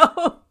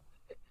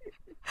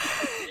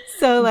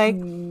 So like,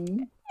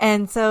 Mm-hmm.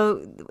 and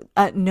so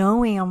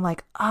knowing, I'm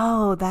like,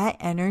 oh, that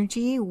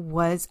energy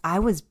I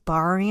was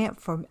borrowing it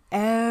from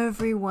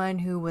everyone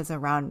who was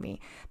around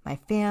me, my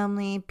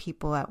family,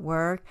 people at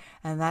work.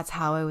 And that's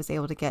how I was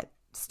able to get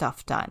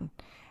stuff done.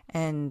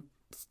 And,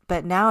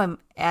 but now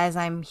as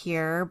I'm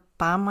here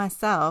by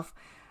myself,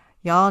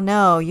 y'all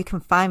know you can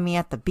find me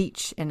at the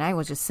beach and I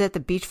will just sit at the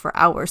beach for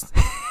hours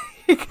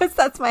because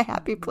that's my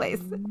happy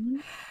place.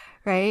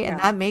 Right. And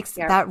Yeah.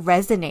 Yeah. that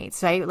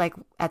resonates, right? Like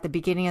at the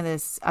beginning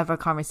of our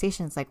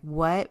conversation, it's like,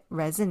 what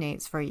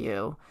resonates for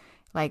you?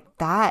 Like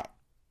that,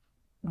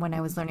 when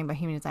I was learning about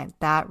human design,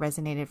 that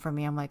resonated for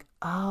me. I'm like,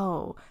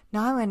 oh,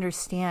 now I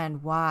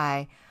understand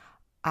why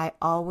I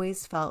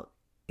always felt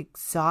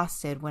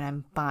exhausted when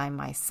I'm by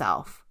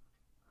myself.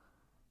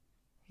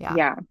 Yeah.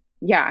 Yeah.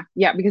 Yeah.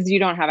 Yeah. Because you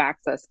don't have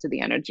access to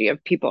the energy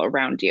of people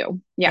around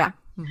you. Yeah. Yeah.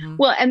 Mm-hmm.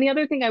 Well, and the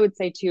other thing I would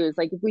say too is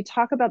like if we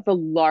talk about the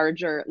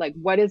larger, like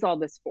what is all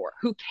this for?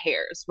 Who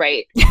cares,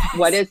 right?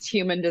 What Yes. is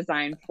human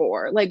design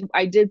for? Like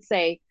I did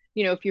say,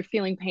 you know, if you're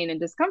feeling pain and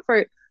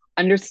discomfort,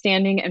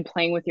 understanding and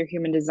playing with your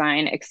human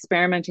design,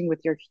 experimenting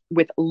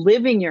with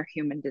living your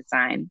human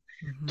design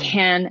Mm-hmm.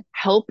 can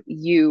help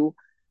you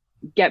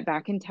get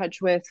back in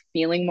touch with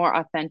feeling more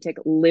authentic,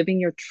 living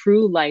your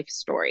true life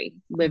story,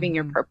 living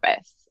your Mm-hmm.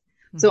 purpose.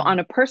 So Mm-hmm. on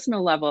a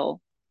personal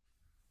level,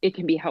 it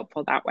can be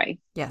helpful that way.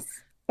 Yes.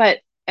 But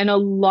in a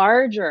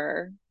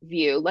larger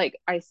view, like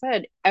I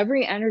said,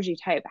 every energy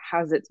type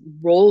has its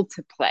role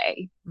to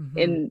play Mm-hmm.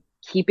 in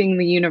keeping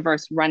the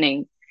universe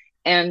running.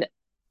 And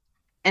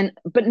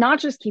but not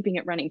just keeping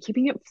it running,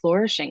 keeping it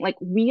flourishing. Like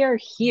we are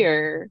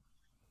here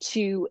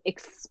to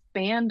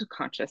expand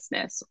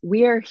consciousness.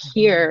 We are Mm-hmm.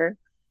 here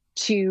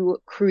to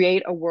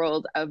create a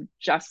world of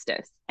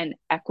justice and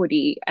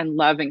equity and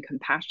love and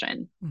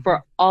compassion Mm-hmm.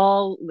 for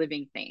all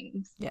living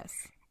things. Yes.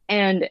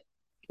 And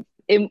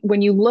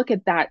when you look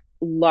at that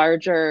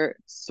larger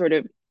sort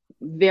of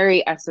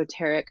very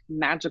esoteric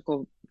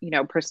magical, you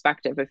know,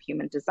 perspective of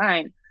human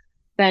design,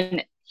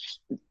 then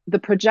the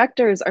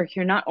projectors are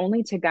here not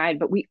only to guide,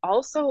 but we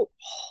also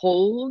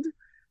hold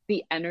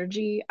the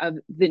energy of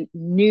the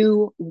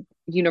new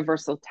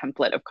universal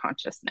template of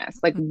consciousness.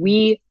 Like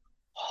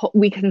Mm-hmm.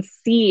 we can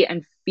see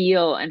and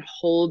feel and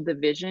hold the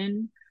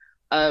vision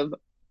of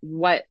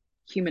what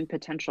human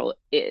potential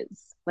is,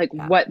 like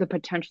Yeah. what the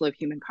potential of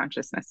human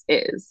consciousness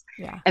is.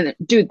 Yeah. And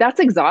dude, that's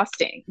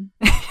exhausting.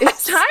 It's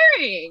Yes.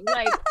 tiring.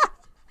 Like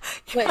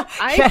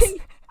Yes.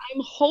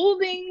 I'm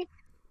holding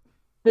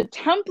the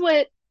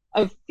template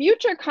of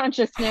future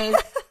consciousness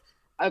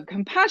of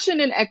compassion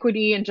and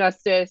equity and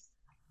justice,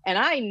 and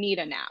I need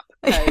a nap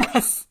because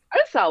Yes.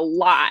 that's a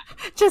lot.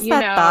 Just You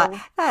that thought. know,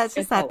 That's just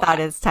it's a that thought lot.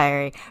 is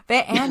tiring.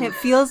 But and it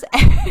feels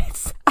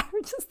it's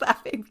We're just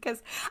laughing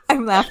because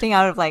I'm laughing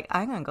out of like,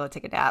 I'm going to go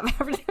take a nap.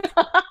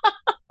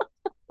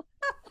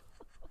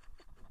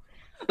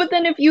 But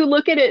then if you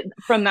look at it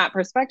from that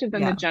perspective,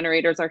 then the Yeah.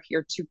 generators are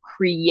here to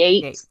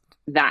create Great.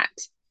 that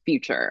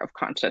future of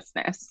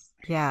consciousness.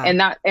 Yeah.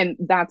 And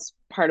that's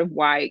part of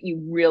why you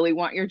really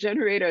want your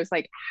generators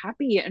like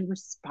happy and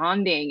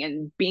responding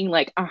and being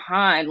like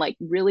and like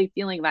really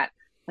feeling that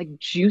like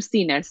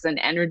juiciness and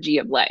energy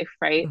of life,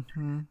 right?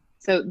 Mm-hmm.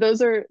 So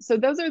those are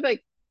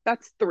like,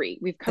 that's three.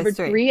 We've That's covered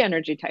three. three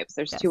energy types.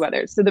 There's Yes. two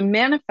others. So the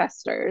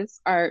manifestors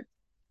are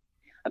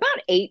about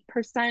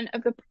 8%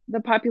 of the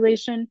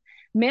population.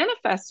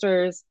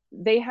 Manifestors,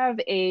 they have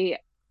a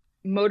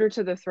motor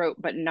to the throat,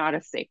 but not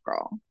a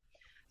sacral.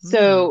 Mm.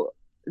 So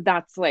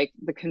that's like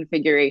the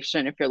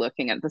configuration if you're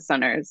looking at the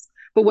centers.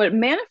 But what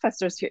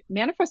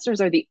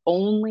manifestors are the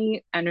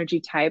only energy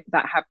type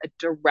that have a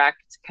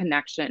direct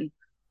connection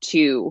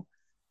to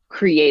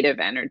creative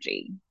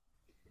energy,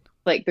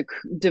 like the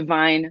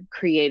divine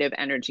creative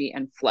energy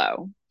and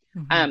flow.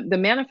 Mm-hmm. The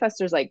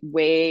manifestors, like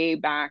way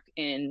back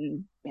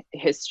in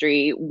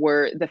history,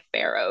 were the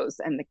pharaohs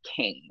and the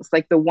kings,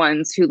 like the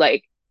ones who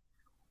like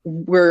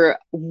were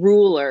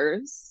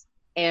rulers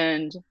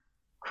and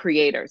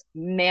creators,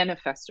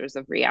 manifestors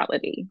of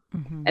reality.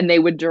 Mm-hmm. And they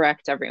would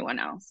direct everyone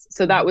else.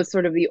 So that Mm-hmm. was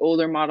sort of the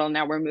older model.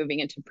 Now we're moving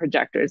into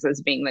projectors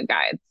as being the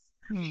guides.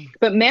 Mm.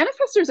 But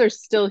manifestors are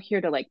still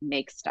here to like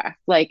make stuff.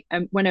 Like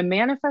when a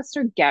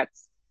manifestor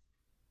gets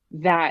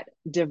that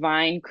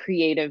divine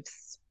creative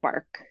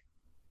spark,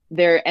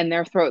 their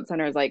throat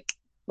center is like,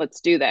 let's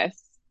do this.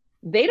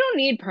 They don't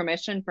need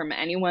permission from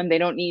anyone. They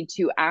don't need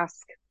to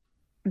ask.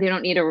 They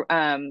don't need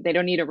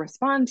to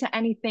respond to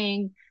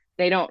anything.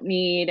 They don't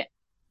need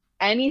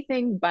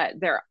anything but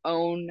their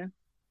own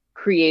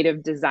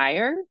creative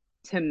desire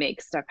to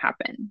make stuff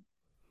happen.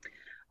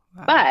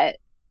 Wow. But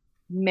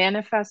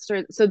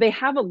manifestors, so they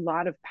have a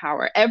lot of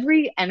power.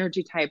 Every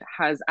energy type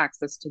has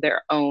access to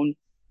their own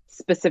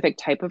specific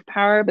type of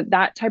power, but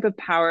that type of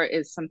power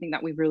is something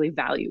that we really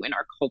value in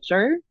our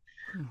culture.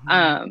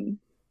 Mm-hmm.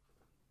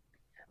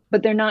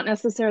 But they're not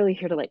necessarily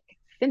here to like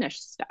finish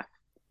stuff.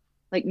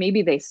 Like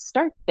maybe they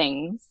start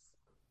things,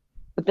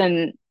 but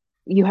then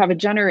you have a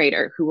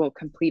generator who will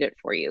complete it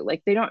for you.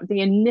 Like they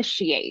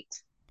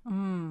initiate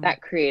Mm.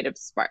 that creative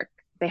spark.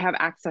 They have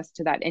access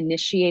to that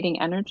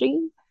initiating energy,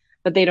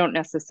 but they don't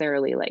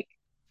necessarily like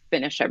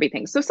finish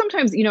everything. So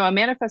sometimes, a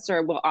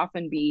manifestor will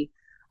often be,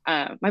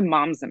 my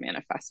mom's a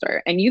manifestor,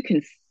 and you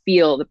can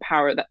feel the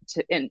power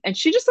and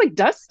she just like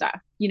does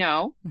stuff,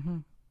 Mm-hmm.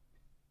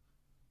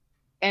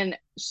 and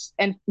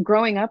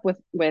growing up with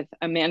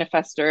a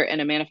manifestor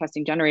and a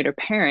manifesting generator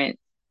parent,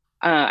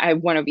 I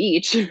have one of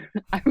each.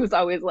 I was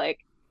always like,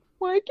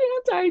 why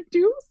can't I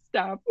do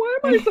stuff? Why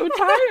am I so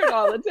tired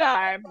all the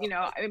time?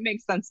 It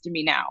makes sense to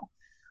me now.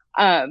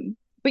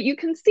 But you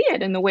can see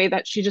it in the way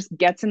that she just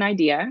gets an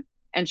idea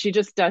and she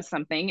just does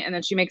something and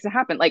then she makes it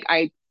happen. Like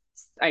I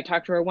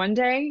talked to her one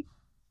day,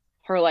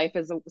 her life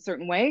is a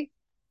certain way.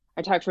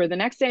 I talked to her the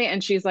next day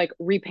and she's like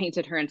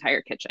repainted her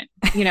entire kitchen.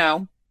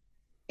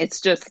 It's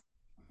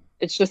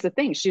just a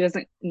thing. She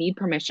doesn't need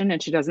permission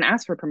and she doesn't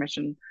ask for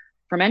permission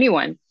from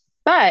anyone.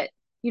 But,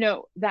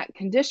 that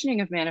conditioning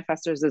of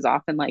manifestors is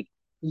often like,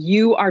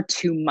 you are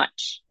too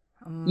much.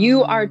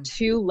 You are Mm.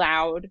 too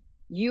loud.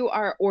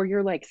 Or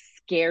you're like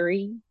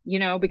scary,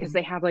 because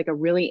they have like a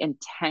really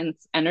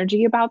intense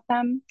energy about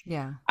them.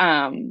 Yeah.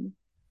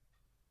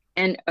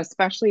 And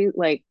especially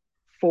like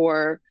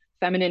for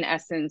feminine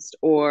essenced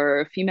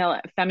or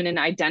feminine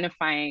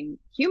identifying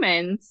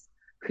humans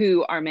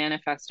who are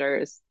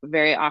manifestors,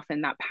 very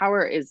often that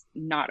power is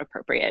not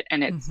appropriate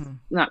and it's Mm-hmm.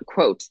 not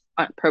quote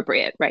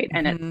appropriate, right?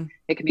 And Mm-hmm.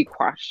 it can be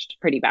quashed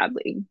pretty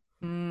badly.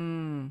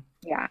 Mm.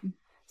 Yeah.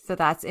 So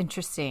that's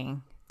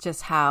interesting.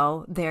 Just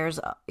how there's,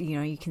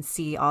 you can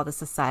see all the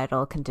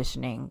societal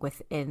conditioning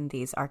within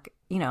these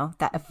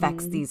that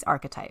affects Mhm. these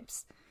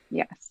archetypes.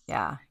 Yes.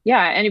 Yeah.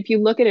 Yeah. And if you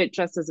look at it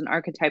just as an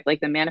archetype,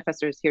 like the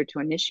manifestor is here to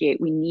initiate,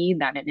 we need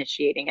that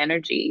initiating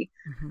energy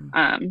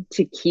Mm-hmm.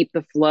 to keep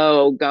the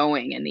flow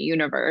going in the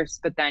universe.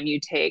 But then you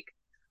take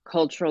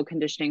cultural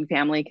conditioning,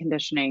 family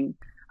conditioning,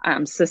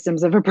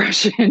 systems of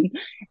oppression,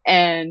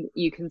 and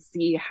you can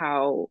see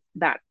how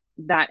that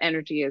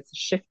energy is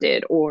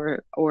shifted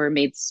or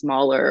made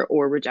smaller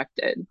or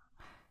rejected.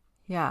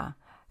 Yeah.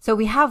 So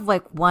we have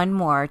like one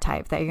more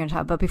type that you're going to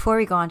talk, but before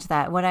we go on to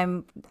that, what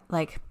I'm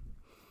like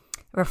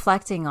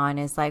reflecting on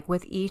is like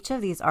with each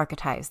of these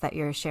archetypes that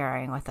you're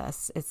sharing with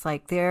us, it's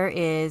like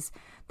there's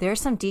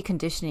some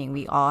deconditioning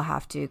we all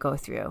have to go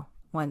through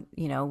when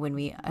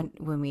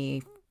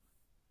we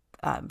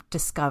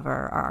discover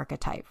our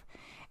archetype,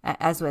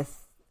 as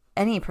with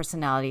any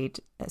personality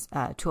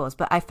tools.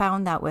 But I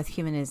found that with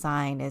human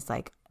design is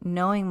like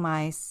knowing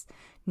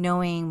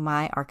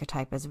my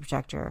archetype as a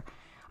projector,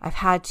 I've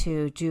had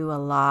to do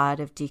a lot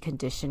of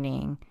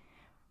deconditioning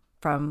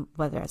from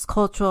whether it's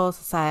cultural,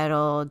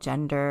 societal,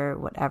 gender,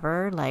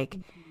 whatever, like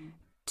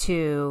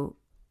to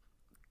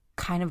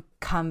kind of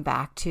come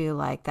back to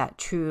like that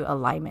true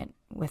alignment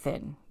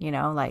within,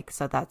 like,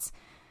 so that's,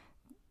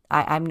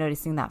 I'm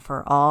noticing that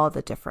for all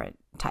the different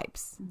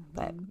types.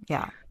 But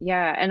yeah.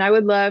 Yeah. And I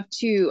would love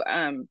to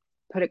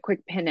put a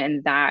quick pin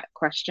in that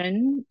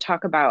question,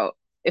 talk about,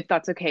 if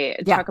that's okay,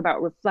 Yeah. talk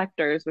about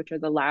reflectors, which are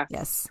the last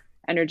Yes.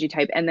 energy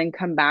type, and then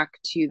come back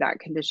to that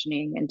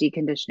conditioning and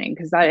deconditioning,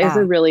 because that is a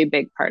Yeah. really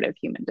big part of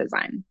human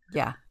design.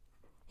 Yeah.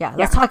 Yeah.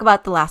 Let's Yeah. talk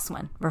about the last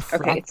one,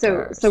 Okay, so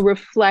reflectors.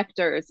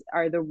 reflectors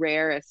are the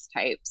rarest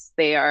types.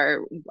 They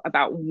are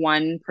about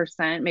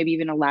 1%, maybe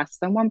even a less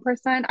than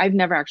 1%. I've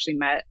never actually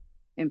met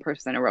in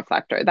person a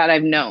reflector that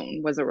I've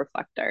known was a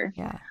reflector.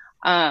 Yeah.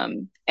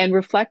 And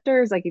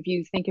reflectors, like if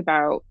you think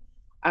about,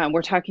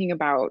 we're talking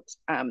about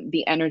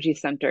the energy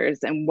centers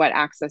and what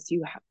access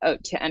you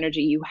to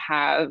energy you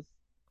have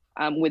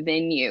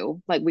within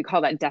you. Like we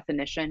call that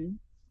definition.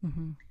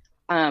 Mm-hmm.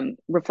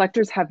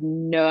 Reflectors have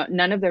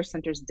none of their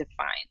centers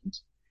defined.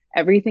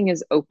 Everything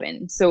is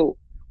open. So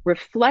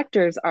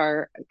reflectors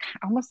are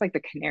almost like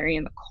the canary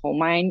in the coal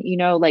mine,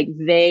 like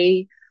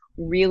they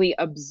really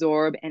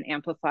absorb and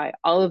amplify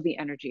all of the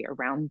energy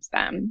around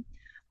them.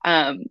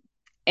 Um,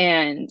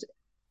 and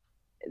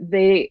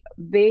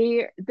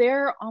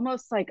they're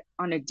almost like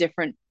on a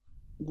different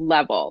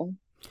level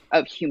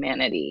of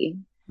humanity.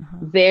 Uh-huh.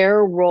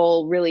 Their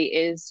role really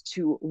is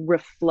to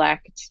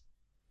reflect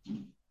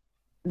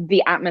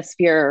the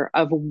atmosphere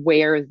of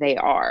where they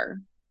are.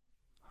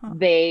 Huh.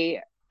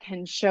 They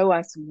can show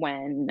us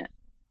when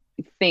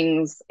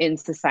things in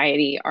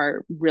society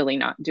are really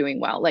not doing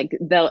well. Like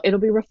it'll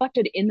be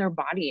reflected in their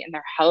body and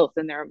their health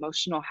and their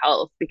emotional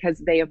health, because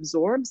they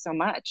absorb so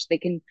much. They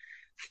can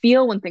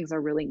feel when things are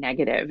really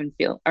negative and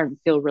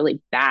feel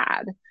really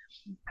bad.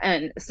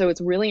 And so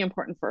it's really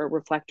important for a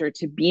reflector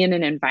to be in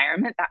an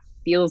environment that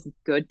feels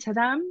good to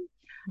them.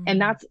 And Mm-hmm.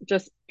 that's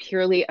just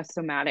purely a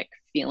somatic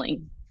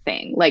feeling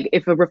thing. Like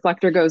if a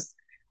reflector goes,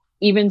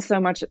 even so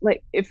much,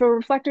 like if a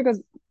reflector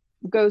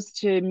goes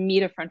to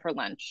meet a friend for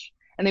lunch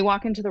and they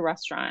walk into the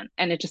restaurant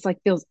and it just like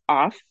feels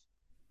off,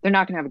 they're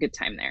not going to have a good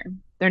time there.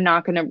 They're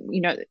not going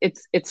to,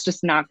 it's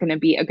just not going to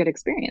be a good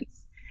experience.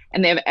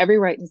 And they have every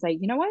right to say,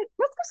 you know what,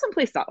 let's go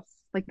someplace else.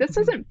 Like this Mm-hmm.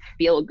 doesn't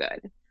feel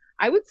good.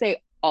 I would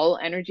say all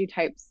energy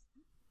types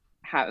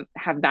have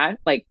that,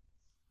 like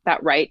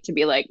that right to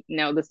be like,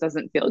 no, this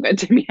doesn't feel good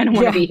to me. I don't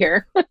want to Yeah. be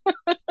here.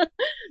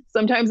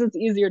 Sometimes it's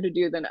easier to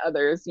do than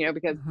others,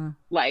 because Uh-huh.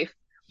 life.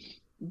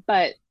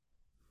 But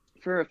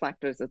for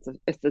reflectors,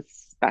 it's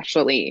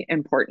especially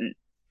important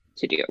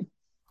to do.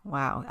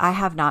 Wow. I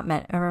have not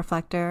met a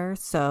reflector.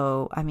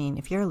 So, I mean,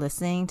 if you're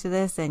listening to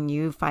this and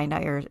you find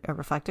out you're a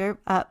reflector,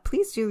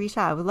 please do reach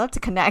out. I would love to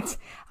connect.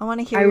 I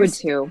want to hear I would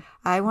too.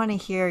 I want to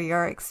hear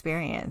your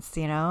experience,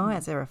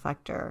 as a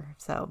reflector.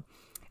 So,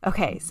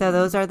 okay. So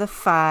those are the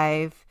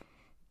 5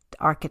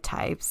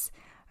 archetypes.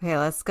 Okay.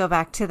 Let's go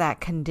back to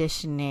that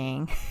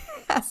conditioning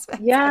aspect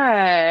of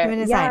Yeah, human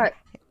design. yeah.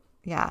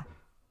 Yeah.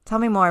 Tell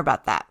me more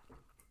about that.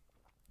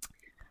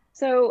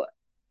 So,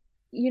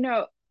 you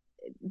know,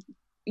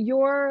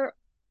 your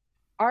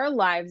our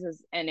lives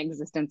as an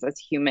existence as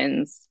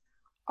humans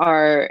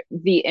are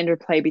the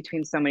interplay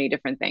between so many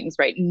different things,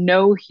 right?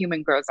 No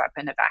human grows up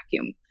in a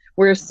vacuum.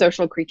 We're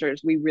social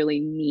creatures. We really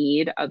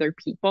need other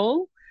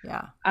people.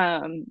 Yeah.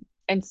 Um,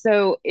 and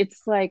so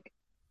it's like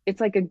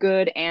a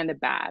good and a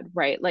bad,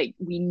 right? Like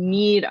we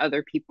need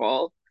other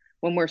people.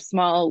 When we're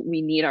small,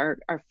 we need our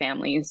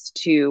families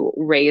to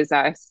raise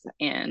us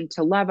and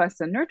to love us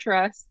and nurture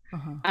us.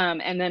 Uh-huh.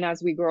 And then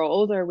as we grow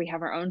older, we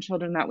have our own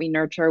children that we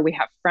nurture. We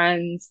have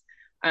friends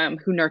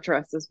who nurture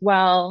us as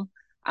well.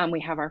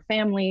 We have our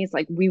families.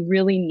 Like we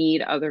really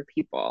need other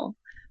people.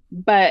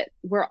 But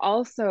we're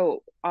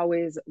also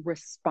always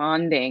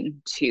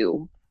responding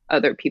to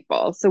other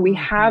people. So we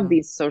have Mm-hmm.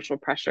 these social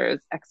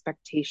pressures,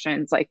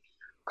 expectations, like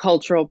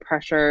cultural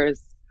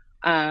pressures,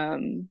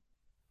 um,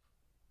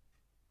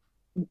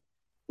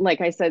 like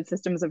I said,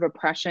 systems of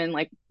oppression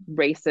like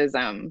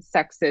racism,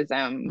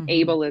 sexism, Mm-hmm.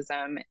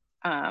 ableism,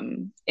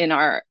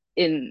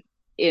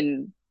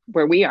 in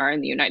where we are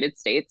in the United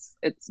States,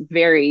 it's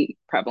very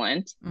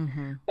prevalent,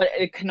 Mm-hmm. but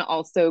it can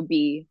also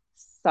be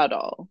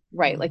subtle,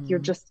 right? Like you're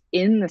Mm-hmm. just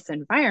in this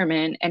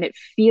environment and it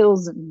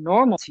feels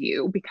normal to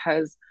you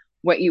because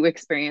what you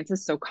experience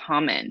is so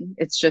common.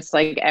 It's just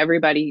like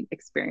everybody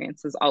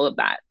experiences all of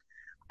that.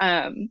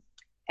 Um,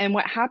 and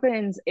what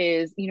happens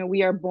is,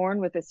 we are born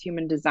with this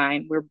human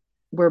design.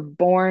 We're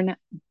born,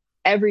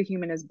 every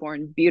human is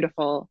born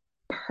beautiful,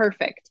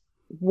 perfect,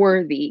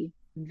 worthy,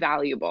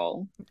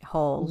 valuable,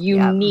 Whole.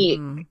 Yeah. unique,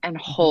 Mm-hmm. and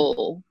Mm-hmm.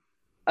 whole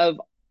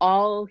of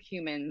all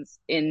humans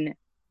in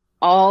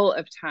all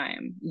of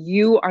time.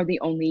 You are the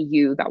only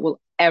you that will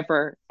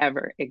ever,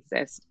 ever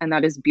exist. And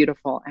that is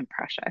beautiful and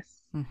precious.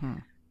 Mm-hmm.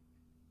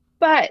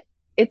 But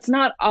it's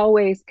not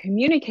always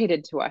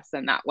communicated to us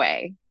in that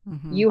way.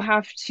 Mm-hmm. You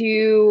have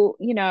to,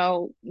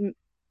 you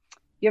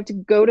have to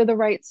go to the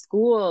right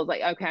schools.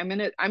 Like, okay,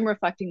 I'm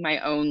reflecting my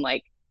own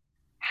like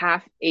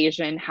half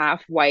Asian,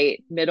 half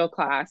white, middle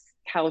class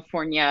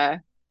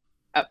California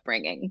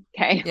upbringing.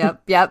 Okay.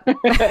 Yep. Yep.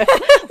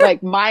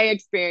 Like my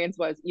experience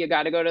was you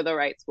got to go to the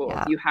right schools.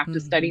 Yeah. You have to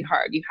study Mm-hmm.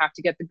 hard. You have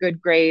to get the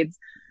good grades.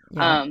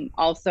 Yep.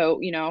 Also,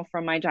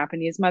 from my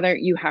Japanese mother,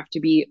 you have to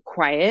be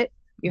quiet.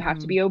 You have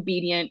to be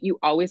obedient. You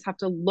always have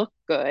to look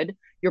good.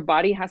 Your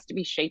body has to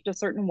be shaped a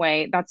certain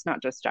way. That's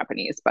not just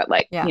Japanese, but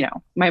like, Yeah.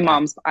 my Yeah.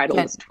 mom's idol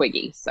was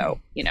Twiggy. So,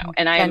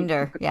 and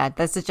Gender. Yeah.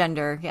 That's a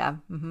gender. Yeah.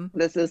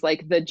 this is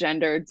like the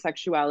gendered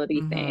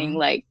sexuality thing.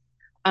 Like,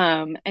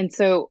 and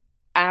so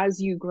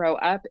as you grow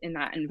up in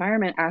that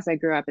environment, as I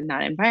grew up in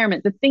that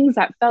environment, the things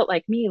that felt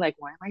like me, like,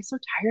 why am I so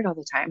tired all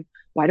the time?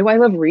 Why do I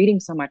love reading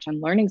so much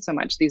and learning so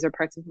much? These are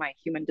parts of my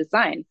human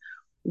design.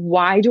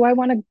 Why do I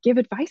want to give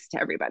advice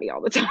to everybody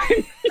all the time?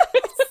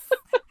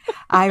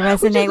 I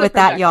resonate with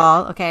that,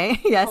 y'all. Okay.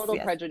 Yes. Total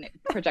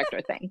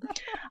projector thing.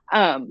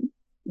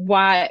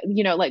 Why,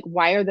 like,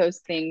 why are those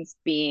things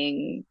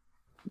being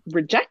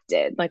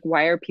rejected? Like,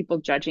 why are people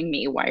judging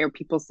me? Why are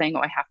people saying,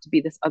 oh, I have to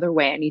be this other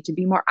way? I need to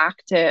be more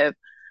active.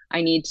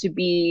 I need to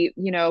be,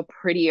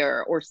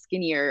 prettier or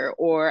skinnier,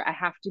 or I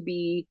have to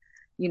be,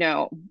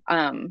 I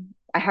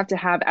have to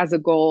have as a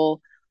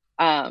goal,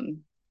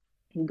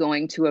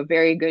 going to a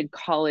very good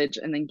college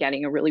and then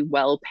getting a really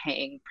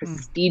well-paying,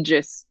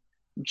 prestigious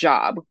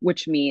job,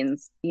 which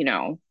means,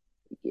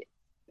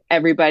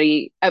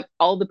 everybody,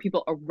 all the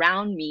people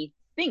around me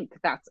think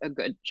that's a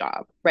good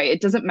job, right? It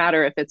doesn't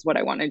matter if it's what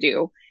I want to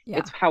do. Yeah.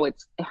 It's how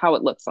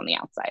it looks on the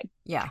outside.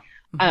 Yeah.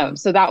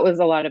 So that was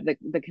a lot of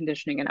the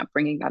conditioning and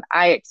upbringing that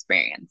I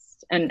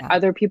experienced, and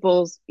other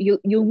people's, you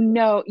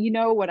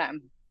know what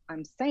I'm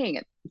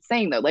saying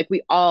though, like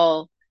we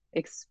all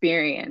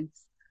experience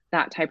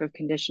that type of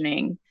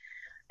conditioning,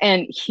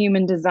 and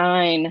human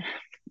design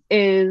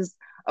is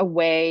a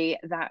way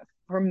that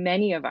for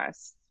many of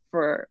us,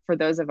 for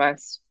those of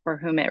us for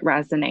whom it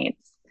resonates,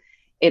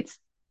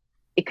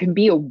 it can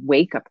be a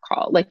wake-up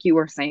call, like you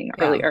were saying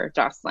earlier,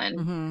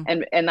 Jocelyn.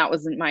 And that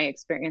wasn't my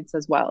experience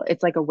as well.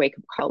 It's like a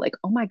wake-up call, like,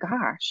 oh my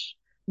gosh,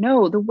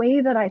 no, the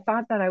way that I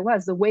thought that I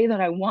was, the way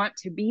that I want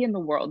to be in the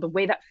world, the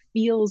way that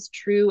feels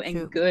true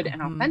and good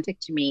and authentic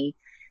to me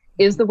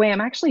is the way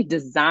I'm actually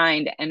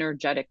designed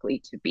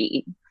energetically to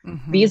be.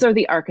 These are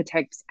the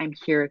archetypes I'm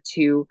here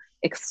to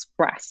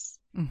express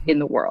in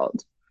the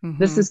world.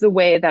 This is the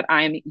way that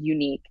I'm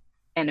unique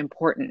and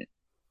important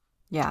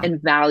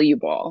and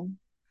valuable,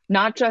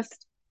 not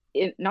just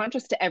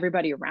to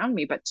everybody around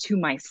me, but to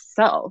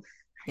myself.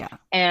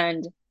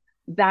 And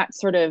that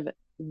sort of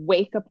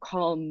wake up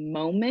call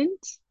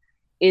moment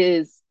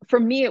is, for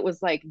me, it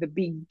was like the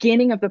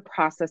beginning of the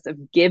process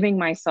of giving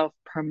myself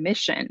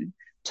permission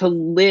to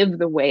live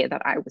the way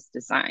that I was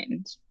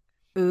designed.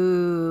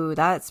 Ooh,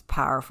 that's a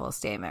powerful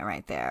statement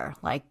right there.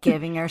 Like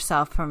giving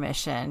yourself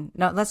permission.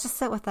 No, let's just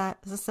sit with that.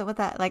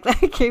 Like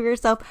give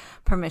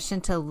yourself permission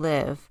to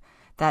live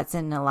that's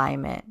in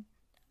alignment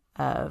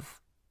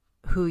of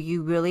who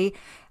you really,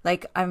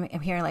 like, I'm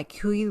hearing like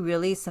who you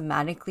really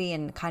somatically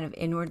and kind of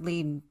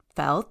inwardly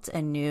felt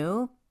and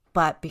knew,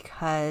 but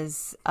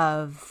because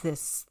of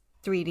this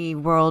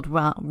 3D world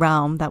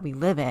realm that we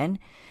live in,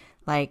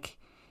 like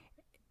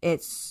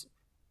it's,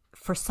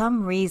 for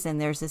some reason,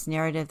 there's this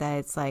narrative that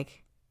it's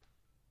like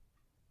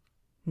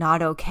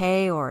not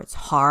okay or it's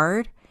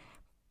hard,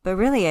 but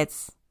really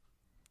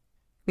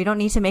we don't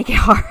need to make it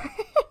hard.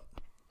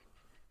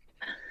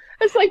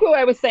 It's like what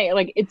I was saying,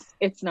 like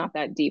it's not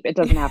that deep. It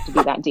doesn't have to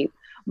be that deep,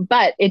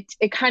 but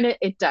it kind of,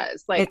 it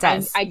does. Like, it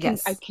does. I can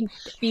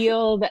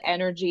feel the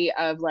energy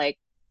of like,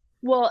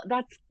 well,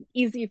 that's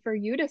easy for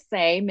you to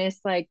say, Miss,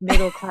 like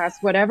middle class,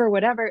 whatever.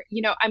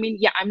 I mean,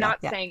 yeah, I'm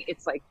not saying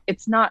it's like,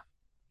 it's not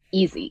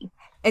easy.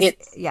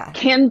 It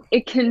can,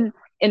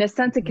 in a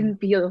sense, it can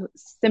feel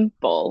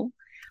simple,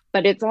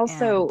 but it's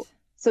also,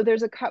 so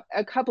there's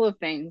a couple of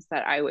things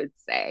that I would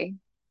say.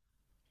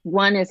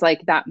 One is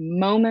like that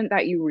moment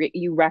that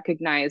you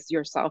recognize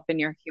yourself in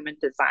your human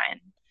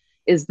design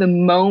is the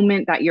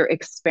moment that your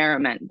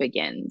experiment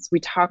begins. We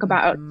talk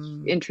about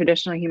in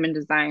traditional human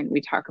design,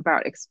 we talk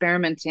about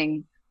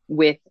experimenting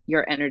with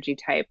your energy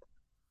type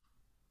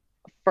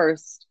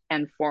first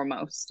and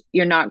foremost.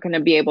 You're not going to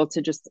be able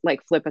to just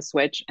like flip a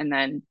switch and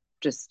then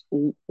just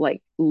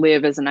like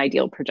live as an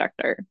ideal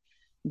projector.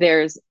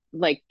 There's,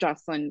 like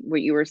Jocelyn,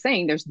 what you were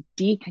saying, there's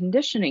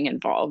deconditioning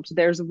involved.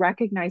 There's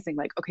recognizing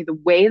like, okay, the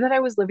way that I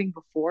was living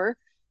before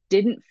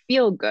didn't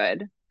feel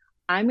good.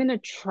 I'm going to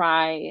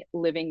try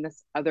living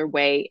this other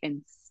way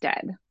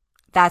instead.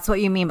 That's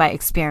what you mean by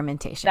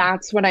experimentation.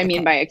 That's what I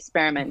mean by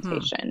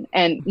experimentation.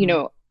 And,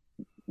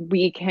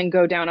 we can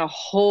go down a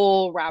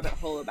whole rabbit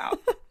hole about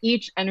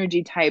each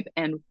energy type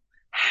and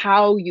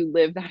how you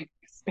live that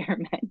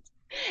experiment.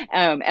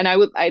 And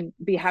I'd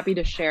be happy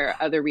to share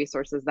other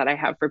resources that I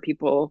have for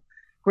people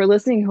who are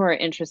listening, who are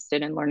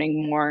interested in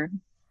learning more.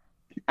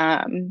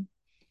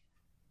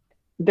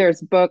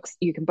 There's books,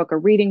 you can book a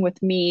reading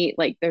with me.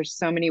 Like there's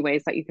so many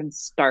ways that you can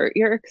start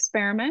your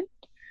experiment.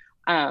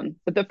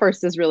 But the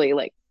first is really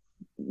like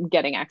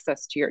getting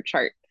access to your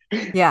chart.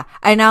 Yeah.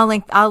 And I'll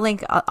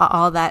link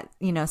all that,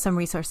 some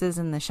resources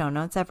in the show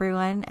notes,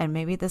 everyone. And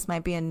maybe this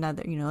might be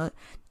another,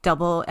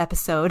 double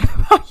episode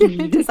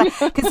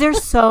because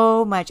there's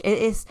so much.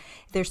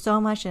 There's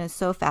so much, and it's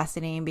so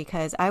fascinating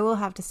because I will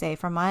have to say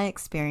from my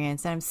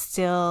experience, I'm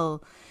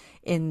still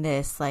in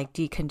this like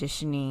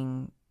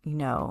deconditioning,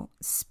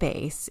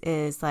 space,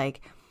 is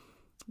like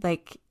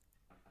like,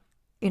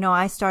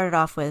 I started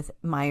off with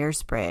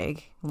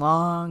Myers-Briggs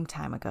long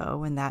time ago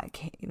when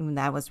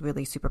that was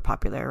really super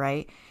popular,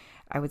 right?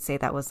 I would say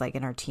that was like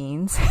in our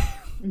teens.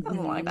 That was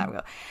a long time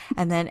ago.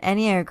 And then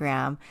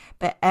Enneagram.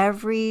 But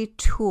every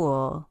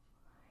tool,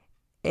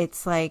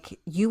 it's like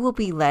you will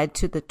be led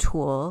to the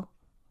tool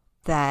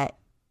that,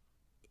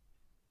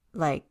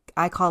 like,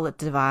 I call it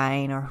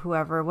divine or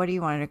whoever, what do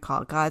you want to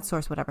call it? God,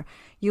 source, whatever.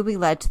 You'll be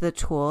led to the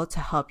tool to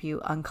help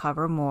you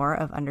uncover more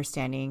of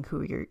understanding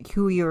who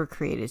you were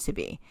created to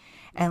be.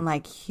 And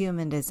like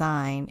human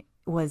design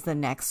was the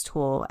next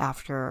tool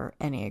after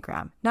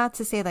Enneagram. Not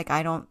to say like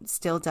I don't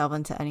still delve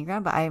into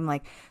Enneagram, but I'm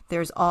like,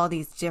 there's all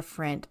these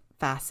different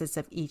facets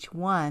of each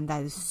one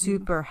that is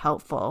super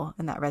helpful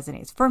and that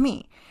resonates for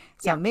me.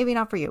 So maybe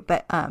not for you,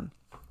 but I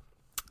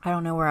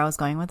don't know where I was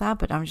going with that,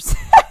 but I'm just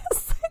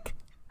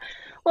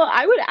Well,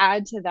 I would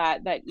add to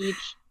that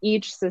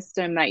each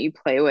system that you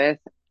play with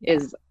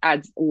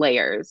adds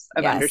layers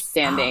of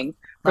understanding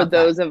for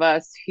those of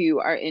us who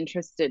are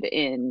interested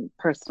in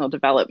personal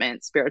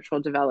development, spiritual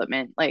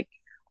development. Like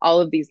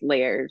all of these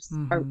layers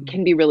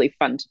can be really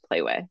fun to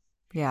play with.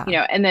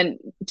 Yeah. And then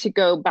to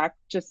go back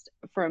just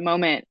for a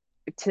moment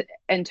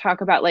and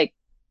talk about like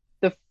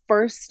the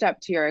first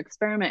step to your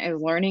experiment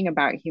is learning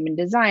about human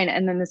design.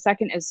 And then the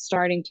second is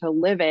starting to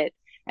live it.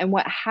 And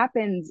what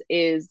happens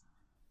is,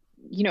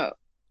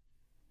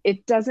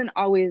 it doesn't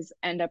always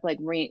end up like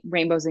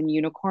rainbows and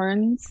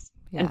unicorns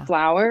and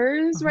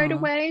flowers right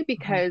away,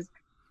 because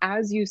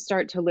as you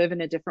start to live in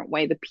a different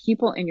way, the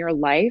people in your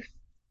life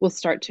will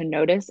start to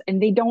notice,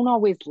 and they don't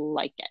always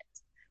like it.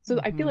 So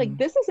I feel like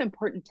this is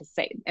important to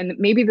say. And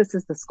maybe this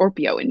is the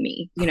Scorpio in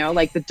me,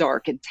 like the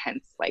dark,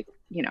 intense, like,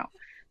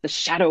 the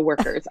shadow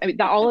workers. I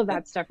mean, all of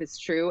that stuff is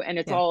true. And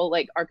it's all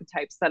like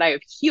archetypes that I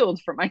have healed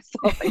for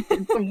myself. I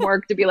did some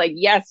work to be like,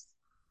 yes,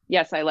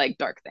 I like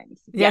dark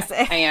things. Yes,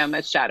 I am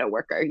a shadow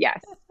worker.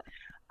 Yes.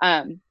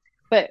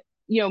 But,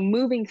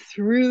 moving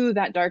through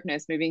that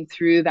darkness, moving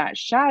through that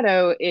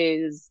shadow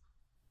is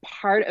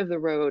part of the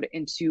road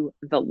into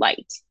the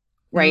light,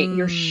 right?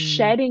 You're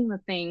shedding the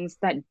things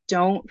that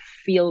don't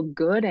feel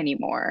good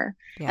anymore.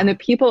 And the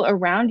people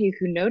around you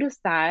who notice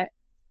that,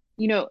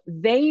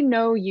 they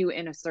know you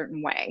in a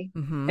certain way.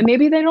 And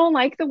maybe they don't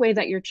like the way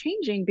that you're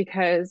changing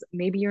because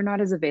maybe you're not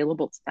as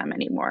available to them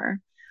anymore.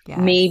 Yes.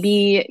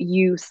 Maybe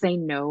you say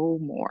no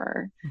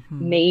more.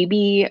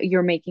 Maybe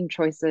you're making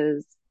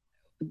choices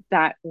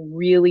that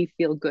really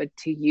feel good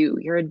to you.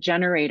 You're a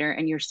generator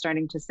and you're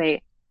starting to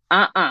say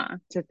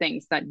to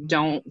things that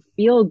don't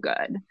feel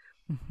good.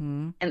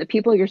 And the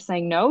people you're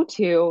saying no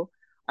to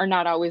are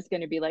not always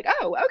going to be like,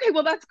 oh, okay,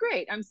 well, that's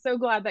great. I'm so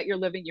glad that you're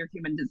living your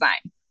human design,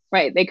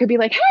 right? They could be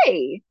like,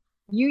 hey,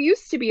 you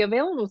used to be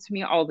available to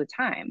me all the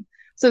time.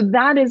 So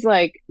that is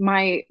like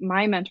my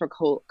mentor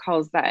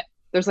calls that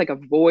there's like a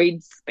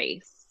void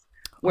space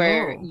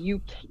where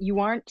you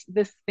aren't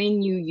this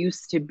thing you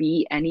used to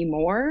be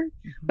anymore,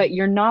 but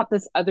you're not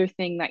this other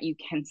thing that you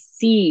can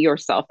see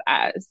yourself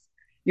as.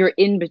 You're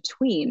in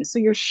between. So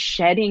you're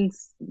shedding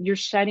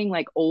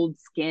like old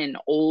skin,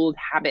 old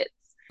habits.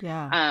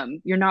 Yeah.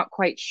 You're not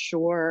quite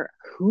sure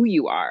who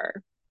you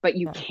are, but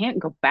you can't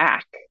go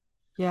back.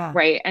 Yeah.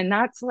 Right. And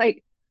that's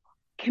like,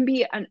 can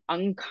be an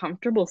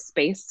uncomfortable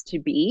space to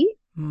be.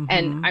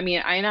 And I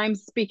mean, I'm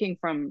speaking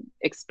from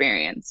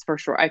experience for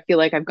sure. I feel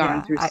like I've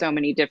gone through so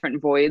many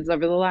different voids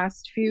over the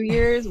last few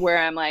years where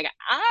I'm like,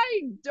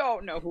 I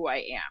don't know who I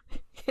am.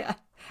 Yeah.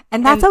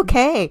 And that's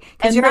okay.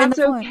 And that's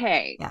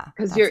okay. Yeah.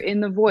 Because you're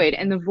in the void,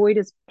 and the void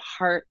is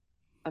part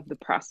of the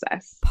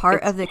process.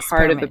 Part of the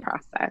experiment.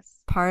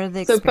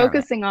 So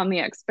focusing on the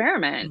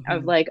experiment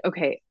of like,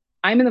 okay,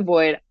 I'm in the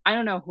void. I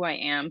don't know who I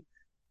am.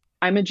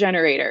 I'm a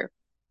generator.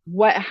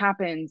 What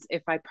happens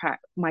if I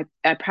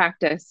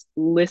practice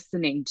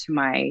listening to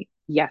my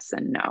yes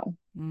and no?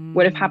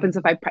 What if happens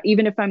if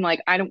even if I'm like,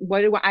 I don't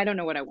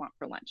know what I want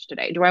for lunch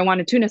today. Do I want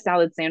a tuna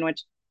salad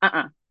sandwich? Do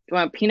I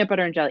want peanut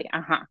butter and jelly?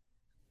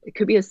 It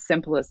could be as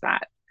simple as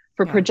that.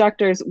 For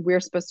projectors,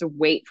 we're supposed to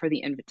wait for the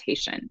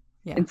invitation.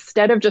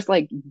 Instead of just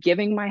like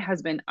giving my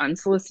husband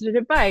unsolicited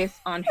advice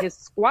on his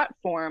squat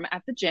form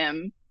at the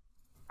gym.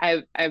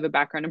 I have a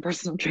background in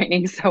personal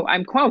training, so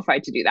I'm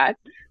qualified to do that.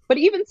 But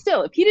even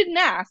still, if he didn't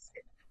ask,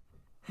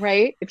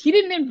 right? If he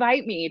didn't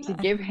invite me to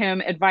give him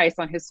advice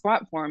on his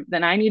squat form,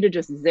 then I need to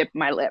just zip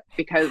my lip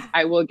because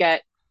I will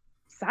get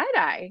side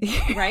eye,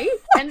 right?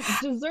 And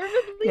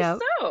deservedly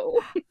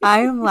so. I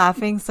am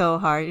laughing so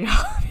hard,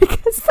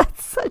 because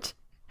that's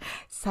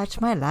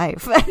such my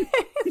life.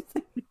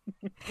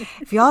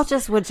 If y'all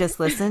would just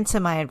listen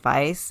to my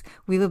advice,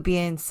 we would be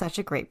in such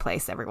a great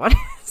place, everyone.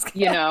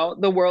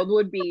 The world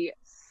would be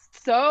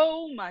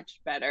so much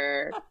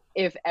better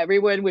if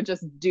everyone would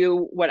just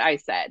do what I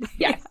said.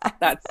 Yes,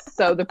 that's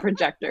so the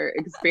projector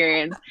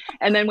experience.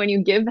 And then when you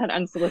give that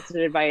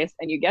unsolicited advice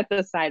and you get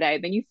the side eye,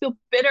 then you feel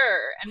bitter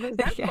and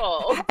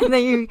resentful. And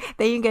then you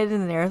get in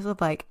the narrative of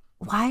like,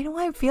 why do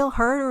I feel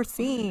heard or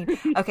seen?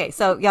 Okay,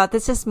 so y'all,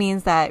 this just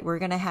means that we're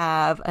going to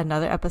have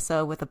another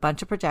episode with a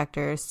bunch of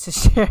projectors to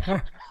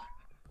share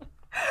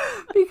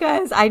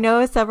Because I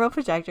know several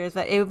projectors,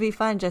 but it would be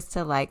fun just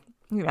to like,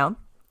 you know,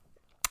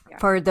 Yeah.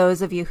 for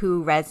those of you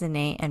who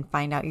resonate and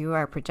find out you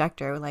are a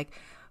projector, like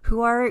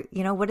who are,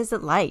 you know, what is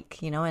it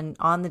like, you know, and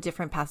on the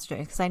different paths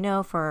journeys. Because I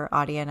know for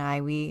Adia and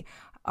I, we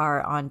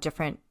are on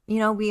different, you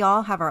know, we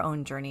all have our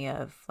own journey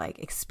of like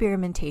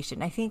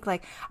experimentation. I think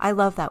like, I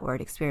love that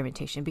word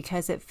experimentation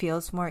because it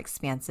feels more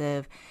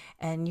expansive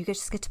and you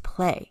just get to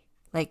play.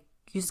 Like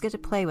you just get to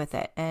play with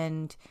it.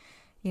 And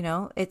you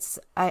know, it's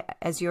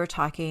as you were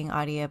talking,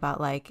 Adia,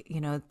 about like, you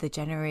know, the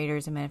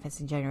generators and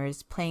manifesting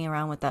generators playing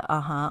around with the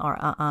or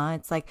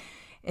It's like,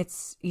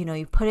 it's, you know,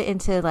 you put it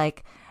into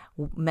like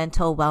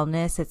mental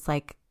wellness. It's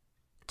like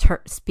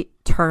terms.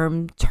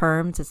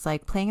 It's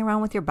like playing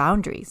around with your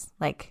boundaries,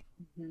 like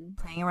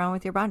playing around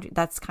with your boundaries.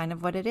 That's kind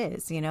of what it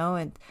is, you know.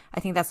 And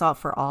I think that's all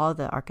for all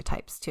the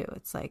archetypes too.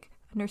 It's like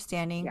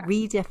understanding,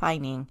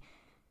 redefining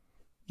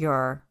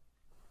your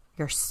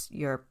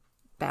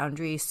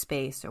boundary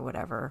space or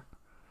whatever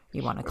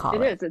you want to call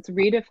It it. is. It's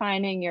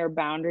redefining your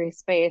boundary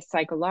space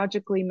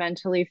psychologically,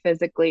 mentally,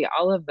 physically,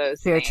 all of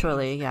those things.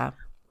 Spiritually, yeah.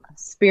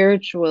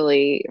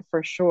 Spiritually,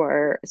 for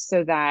sure,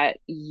 so that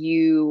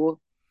you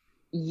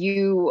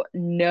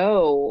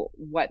know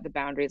what the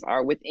boundaries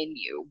are within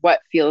you, what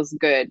feels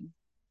good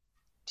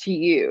to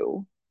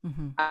you.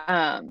 Mm-hmm.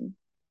 Um,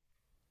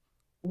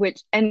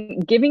 which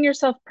and giving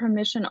yourself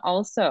permission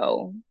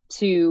also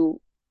to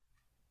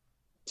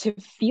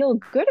feel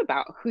good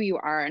about who you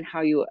are and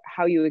how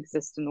you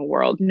exist in the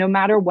world, no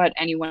matter what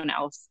anyone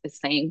else is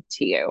saying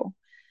to you.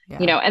 You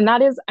Yeah. know, and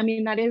that is, I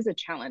mean, that is a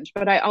challenge.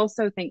 But I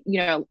also think, you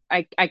know,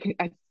 I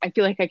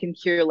feel like I can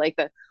hear like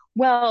the,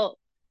 well,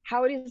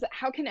 how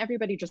can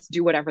everybody just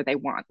do whatever they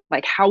want?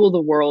 Like, how will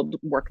the world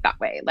work that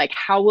way? Like,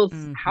 how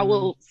Mm-hmm.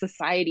 will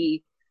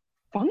society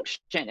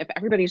function if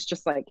everybody's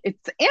just like,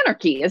 it's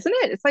anarchy, isn't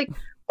it? It's like,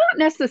 not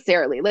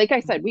necessarily. Like I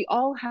said, we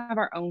all have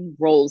our own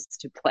roles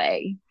to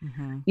play,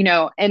 Mm-hmm. you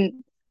know,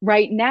 and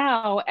right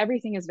now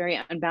everything is very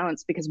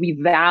unbalanced because we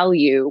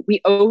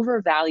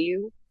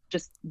overvalue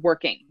just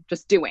working,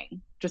 just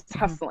doing, just Mm-hmm.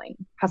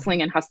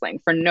 hustling and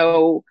hustling for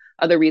no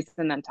other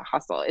reason than to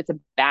hustle. It's a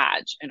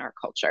badge in our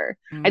culture.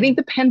 I Mm-hmm. think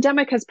the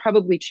pandemic has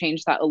probably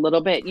changed that a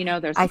little bit. You know,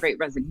 there's I the th- great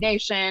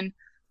resignation,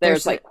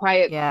 there's there's a like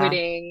quiet yeah.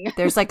 quitting.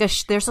 There's like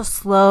there's a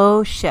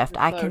slow shift.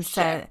 The slow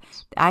shift.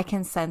 I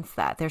can sense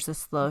that there's a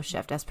slow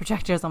shift as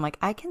projectors. I'm like,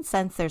 I can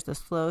sense there's a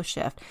slow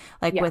shift,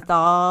 like Yeah. with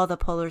all the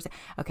polars.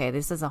 Okay,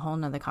 this is a whole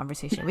nother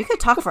conversation. We could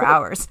talk for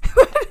hours.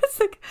 It's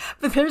like,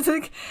 but there's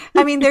like,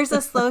 I mean, there's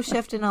a slow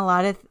shift in a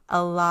lot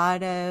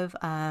of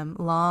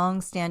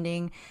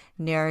long-standing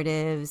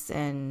narratives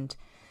and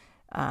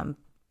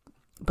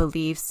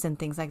beliefs and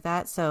things like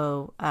that.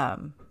 So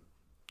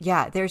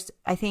yeah,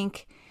 I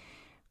think.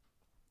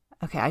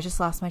 Okay, I just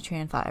lost my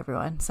train of thought,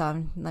 everyone.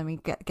 So let me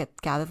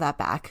gather that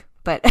back.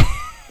 But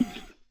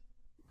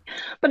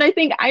But I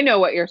think I know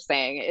what you're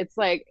saying. It's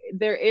like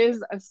there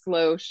is a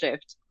slow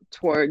shift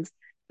towards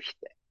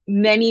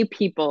many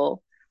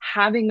people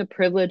having the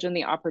privilege and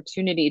the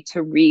opportunity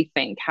to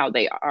rethink how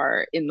they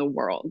are in the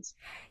world.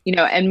 You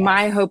know, and yes.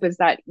 my hope is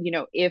that, you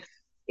know, if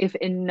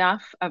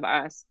enough of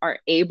us are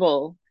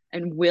able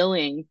and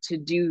willing to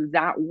do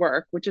that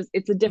work, which is,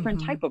 it's a different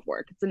Mm-hmm. type of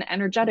work, it's an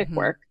energetic Mm-hmm.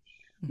 work,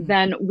 Mm-hmm.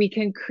 then we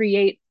can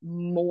create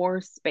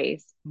more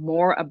space,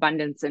 more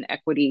abundance and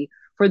equity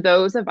for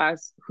those of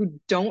us who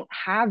don't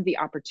have the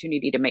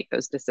opportunity to make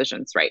those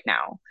decisions right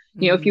now.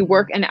 You know, if you Mm-hmm.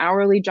 work an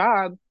hourly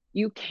job,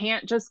 you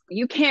can't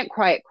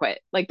quiet quit.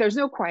 Like there's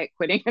no quiet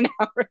quitting an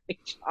hourly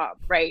job,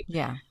 right?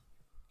 Yeah. Yeah.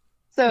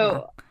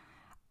 So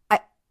I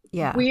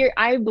yeah.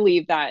 I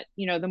believe that,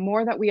 you know, the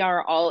more that we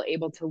are all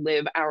able to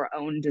live our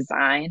own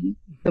design,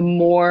 the Mm-hmm.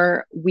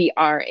 more we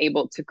are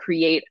able to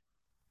create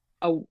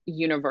a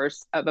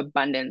universe of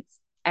abundance,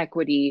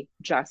 equity,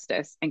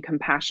 justice, and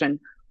compassion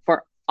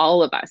for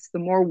all of us, the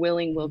more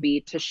willing we'll Mm-hmm.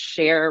 be to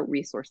share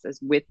resources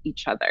with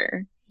each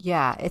other.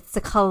 Yeah, it's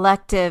the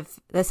collective.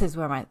 This is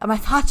where my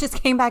thoughts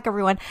just came back,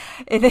 everyone.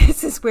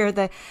 This is where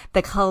the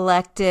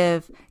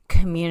collective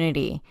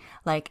community,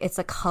 like it's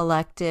a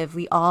collective.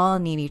 We all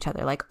need each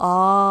other. Like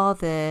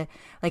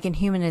like in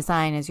human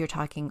design, as you're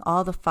talking,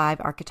 all the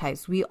 5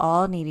 archetypes, we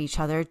all need each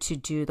other to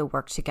do the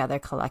work together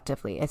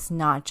collectively. It's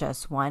not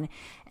just one.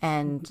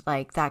 And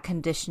like that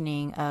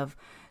conditioning of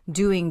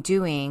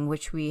doing,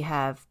 which we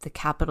have the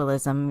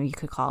capitalism, you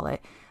could call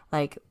it,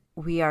 like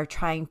we are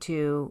trying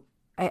to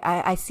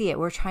I see it.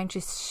 We're trying to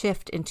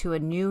shift into a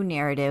new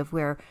narrative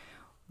where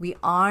we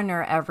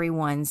honor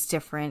everyone's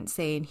different,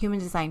 say in human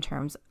design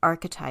terms,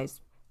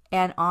 archetypes,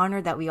 and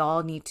honor that we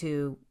all need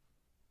to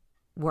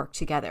work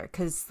together.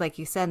 Because like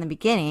you said in the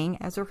beginning,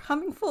 as we're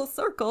coming full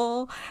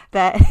circle,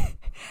 that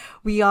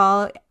we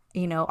all,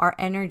 you know, our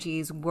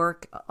energies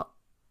work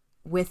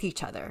with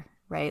each other,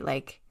 right?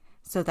 Like,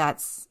 so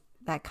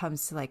that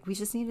comes to like, we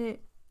just need to,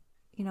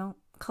 you know,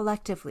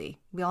 collectively,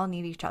 we all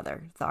need each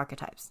other, the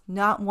archetypes.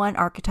 Not one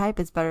archetype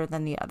is better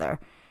than the other,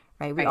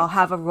 right? We Right. all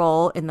have a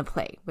role in the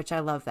play, which I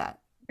love that.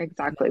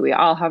 Exactly. We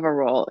all have a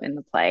role in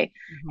the play.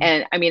 Mm-hmm.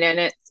 And I mean,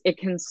 and it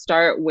can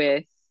start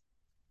with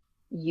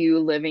you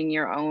living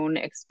your own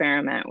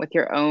experiment with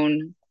your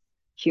own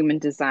human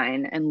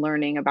design and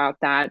learning about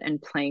that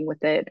and playing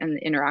with it and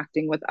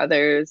interacting with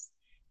others.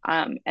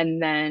 And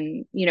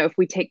then, if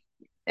we take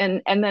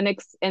and then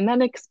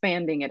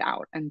expanding it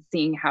out and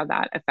seeing how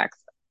that affects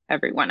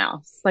everyone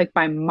else, like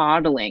by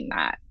modeling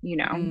that.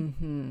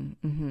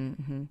 Mm-hmm, mm-hmm,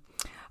 mm-hmm.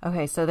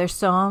 Okay, so there's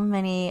so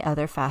many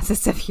other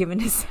facets of human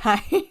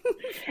design.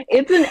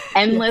 It's an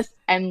Yes.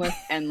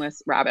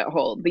 endless rabbit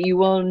hole that you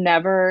will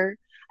never,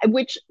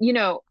 which,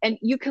 and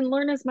you can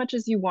learn as much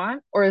as you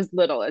want or as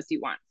little as you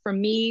want. For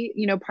me,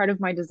 part of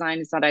my design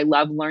is that I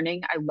love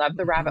learning. I love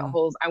the rabbit Mm-hmm,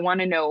 holes. I want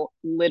to know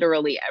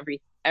literally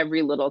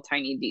every little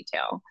tiny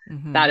detail.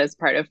 mm-hmm. That is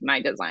part of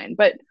my design,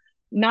 but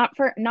not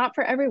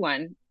for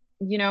everyone.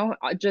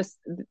 Just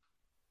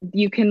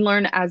you can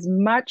learn as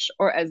much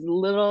or as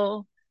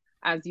little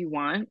as you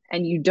want,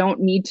 and you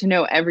don't need to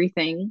know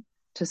everything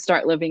to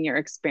start living your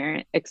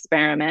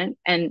experiment.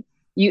 And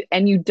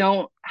you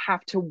don't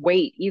have to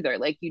wait either.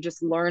 Like, you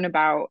just learn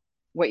about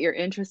what you're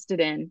interested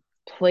in,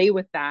 play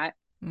with that,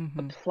 Mm-hmm.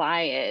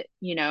 apply it,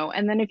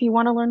 and then if you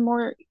want to learn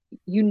more,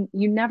 you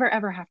never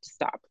ever have to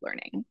stop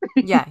learning.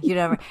 Yeah, you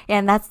never,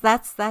 and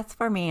that's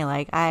for me.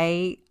 Like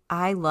I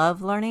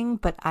love learning,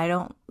 but I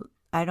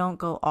don't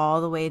go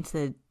all the way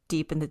into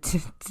deep into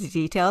the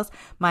details.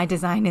 My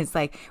design is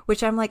like,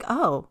 which I'm like,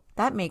 oh,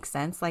 that makes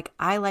sense. Like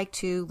I like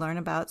to learn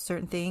about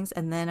certain things,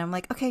 and then I'm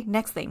like, okay,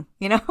 next thing,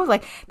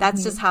 like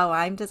that's just Mhm. how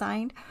I'm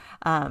designed.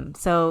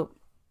 So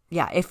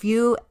yeah, if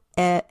you're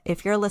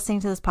listening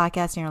to this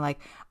podcast and you're like,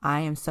 I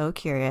am so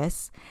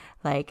curious,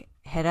 like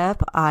hit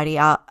up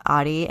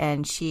Audie,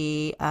 and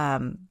she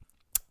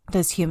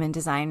does human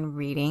design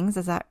readings.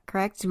 Is that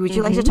correct? Would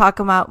you like to Mhm. talk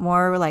about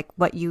more like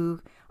what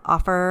you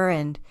offer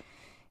and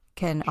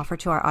can offer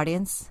to our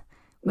audience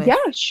Yeah, with?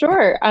 Yeah.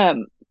 sure.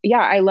 Yeah,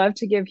 I love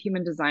to give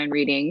human design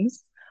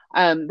readings.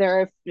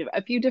 There are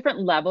a few different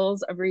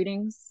levels of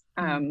readings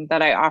Mm,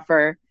 that I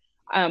offer.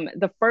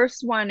 The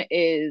first one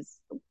is,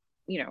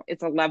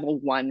 it's a level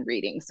one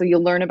reading. So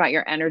you'll learn about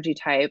your energy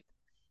type.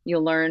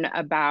 You'll learn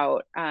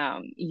about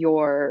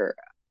your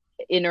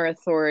inner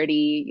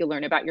authority. You'll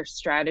learn about your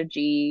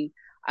strategy.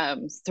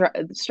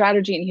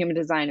 Strategy in human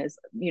design is,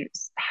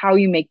 how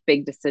you make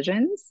big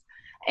decisions,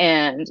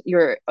 and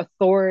your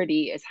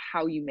authority is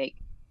how you make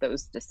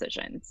those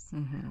decisions.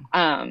 mm-hmm.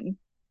 Um,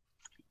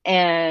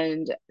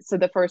 and so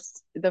the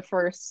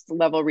first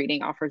level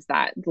reading offers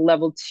that. The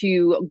level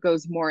two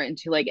goes more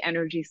into like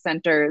energy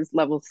centers.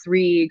 Level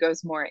three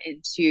goes more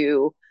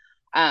into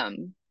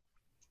um,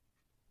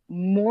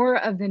 more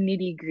of the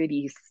nitty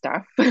gritty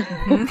stuff.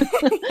 Mm-hmm.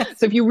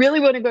 So if you really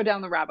want to go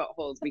down the rabbit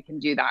holes, we can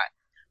do that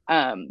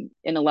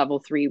in a level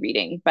three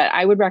reading. But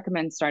I would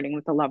recommend starting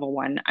with the level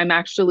one. I'm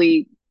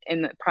actually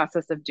in the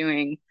process of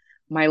doing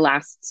my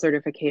last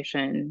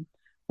certification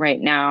right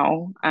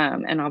now,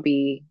 and I'll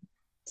be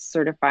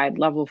certified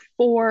level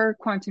four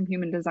quantum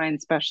human design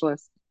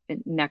specialist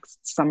next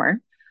summer.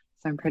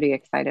 So I'm pretty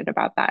excited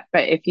about that.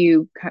 But if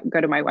you go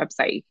to my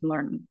website, you can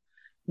learn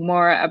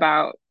more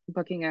about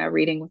booking a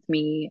reading with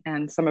me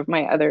and some of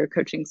my other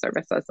coaching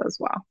services as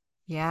well.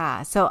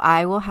 Yeah. So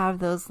I will have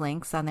those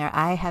links on there.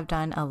 I have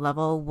done a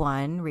level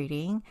one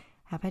reading.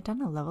 Have I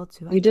done a level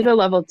two? I You did can't. a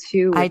level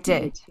two I with me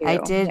did. I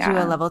too. did do a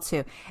Yeah. level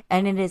two,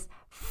 and it is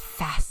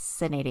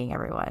fascinating,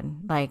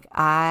 everyone. Like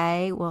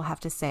I will have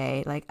to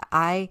say, like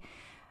I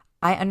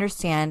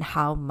understand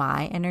how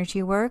my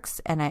energy works,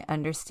 and I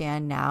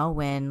understand now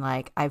when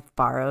like I've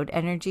borrowed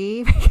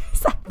energy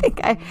because I think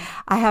I Mhm.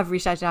 I have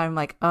reached out to. I'm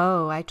like,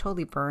 oh, I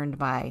totally burned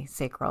my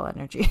sacral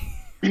energy.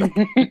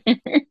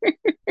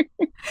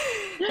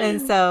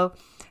 And so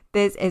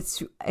this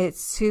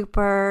it's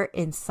super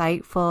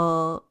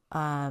insightful,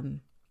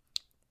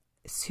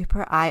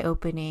 super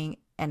eye-opening,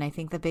 and I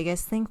think the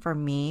biggest thing for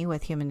me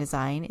with human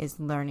design is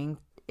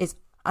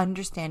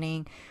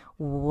understanding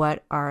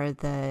what are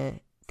the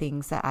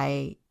things that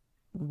I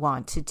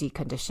want to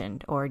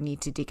decondition or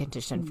need to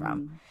decondition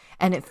from. Mhm.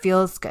 And it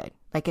feels good.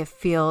 Like it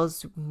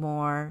feels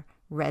more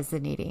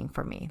resonating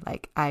for me.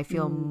 Like I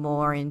feel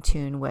more Mhm. in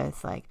tune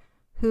with like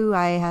who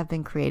I have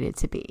been created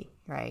to be,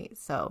 right?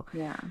 So,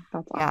 Yeah,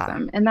 that's yeah.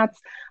 awesome. And that's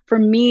for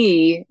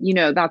me,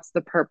 that's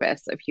the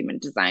purpose of human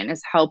design,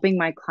 is helping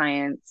my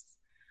clients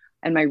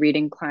and my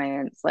reading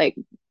clients like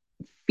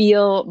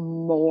feel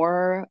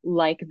more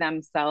like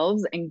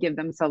themselves and give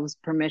themselves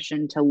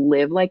permission to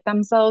live like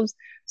themselves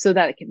so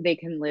that they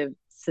can live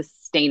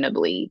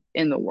sustainably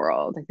in the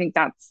world. I think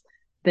that's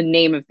the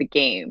name of the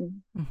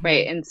game,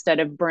 right? Mhm. Instead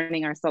of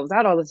burning ourselves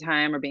out all the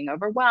time or being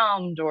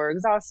overwhelmed or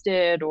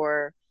exhausted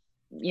or,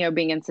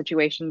 being in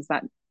situations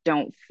that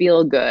don't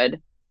feel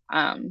good,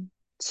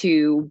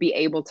 to be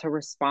able to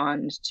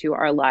respond to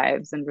our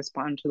lives and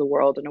respond to the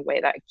world in a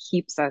way that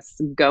keeps us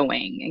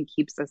going and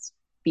keeps us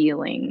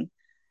feeling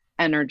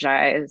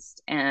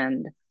energized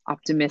and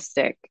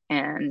optimistic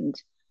and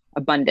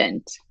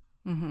abundant.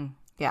 Mhm.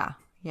 Yeah.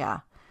 Yeah.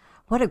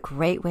 What a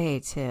great way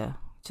to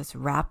just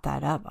wrap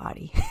that up,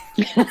 Audie.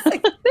 It's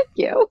like, Thank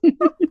you.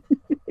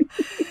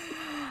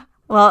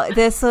 Well,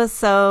 this was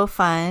so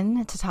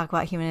fun to talk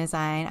about human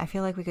design. I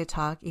feel like we could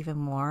talk even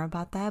more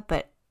about that,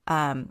 but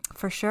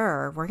for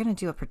sure, we're going to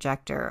do a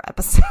projector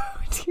episode.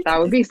 That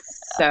would be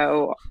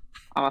so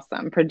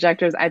awesome.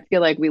 Projectors, I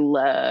feel like we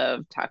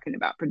love talking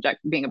about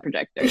being a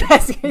projector.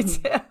 Yes, we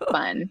do.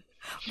 Fun.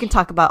 We can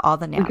talk about all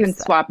the naps. We can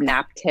swap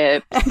nap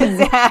tips.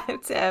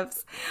 Nap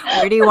tips.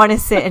 Where do you want to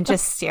sit and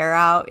just stare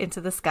out into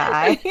the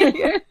sky?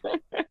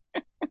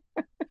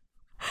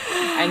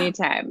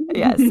 Anytime.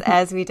 Yes,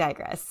 as we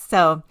digress.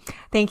 So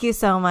thank you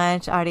so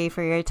much, Audie,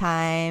 for your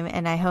time.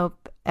 And I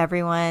hope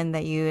everyone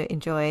that you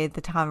enjoyed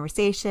the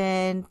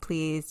conversation.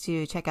 Please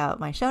do check out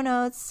my show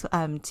notes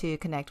to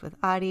connect with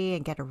Audie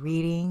and get a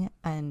reading.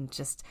 And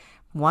just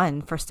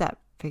one first step,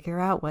 figure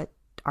out what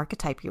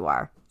archetype you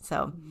are.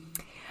 So,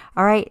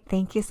 all right.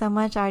 Thank you so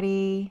much,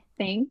 Audie.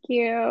 Thank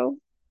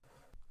you.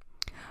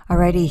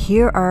 Alrighty,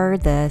 here are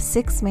the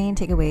 6 main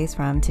takeaways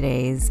from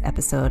today's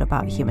episode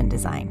about human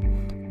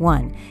design.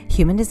 1.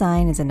 Human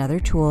design is another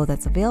tool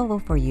that's available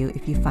for you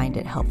if you find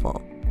it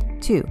helpful.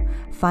 2.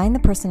 Find the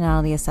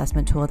personality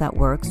assessment tool that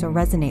works or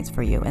resonates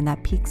for you and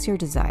that piques your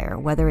desire,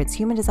 whether it's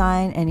human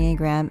design,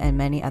 Enneagram, and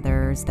many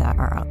others that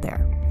are out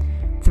there.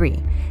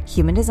 3.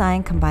 Human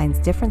design combines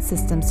different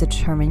systems to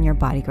determine your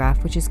body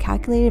graph, which is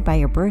calculated by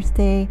your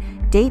birthday,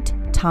 date,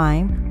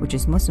 time, which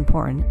is most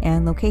important,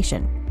 and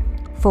location.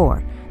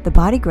 4. The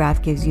body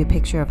graph gives you a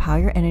picture of how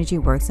your energy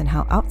works and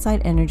how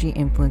outside energy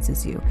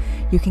influences you.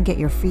 You can get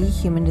your free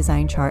human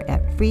design chart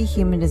at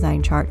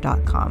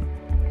freehumandesignchart.com.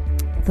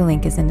 The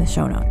link is in the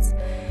show notes.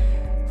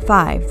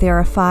 5. There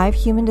are 5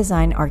 human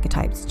design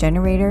archetypes: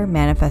 generator,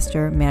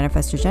 manifestor,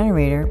 manifestor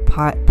generator,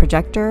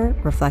 projector,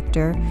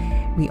 reflector.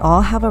 We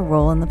all have a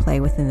role in the play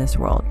within this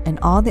world, and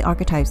all the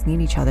archetypes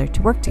need each other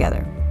to work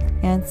together.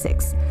 And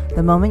 6.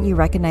 The moment you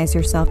recognize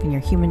yourself in your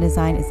human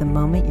design is the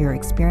moment your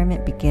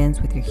experiment begins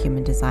with your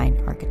human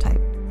design archetype.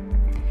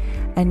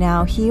 And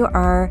now here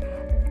are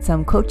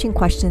some coaching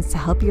questions to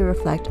help you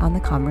reflect on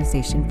the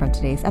conversation from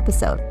today's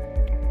episode.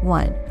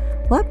 1.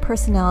 What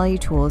personality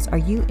tools are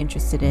you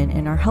interested in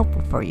and are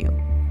helpful for you?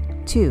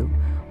 2.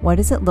 What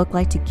does it look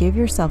like to give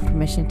yourself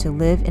permission to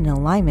live in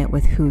alignment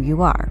with who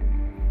you are?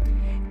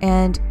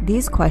 And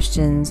these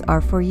questions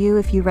are for you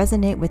if you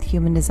resonate with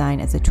human design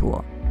as a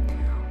tool.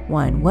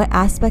 1. What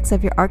aspects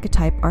of your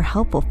archetype are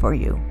helpful for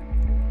you?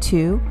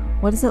 2.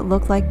 What does it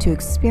look like to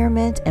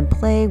experiment and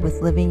play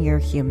with living your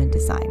human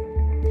design?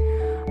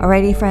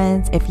 Alrighty,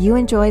 friends, if you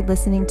enjoyed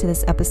listening to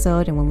this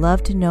episode and would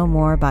love to know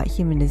more about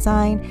human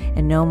design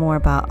and know more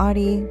about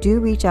Audie, do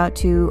reach out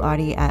to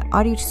Audie at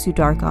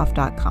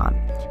audiesudarkoff.com.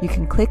 You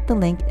can click the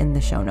link in the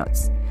show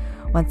notes.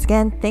 Once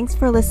again, thanks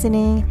for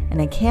listening,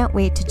 and I can't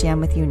wait to jam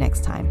with you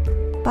next time.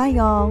 Bye,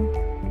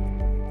 y'all.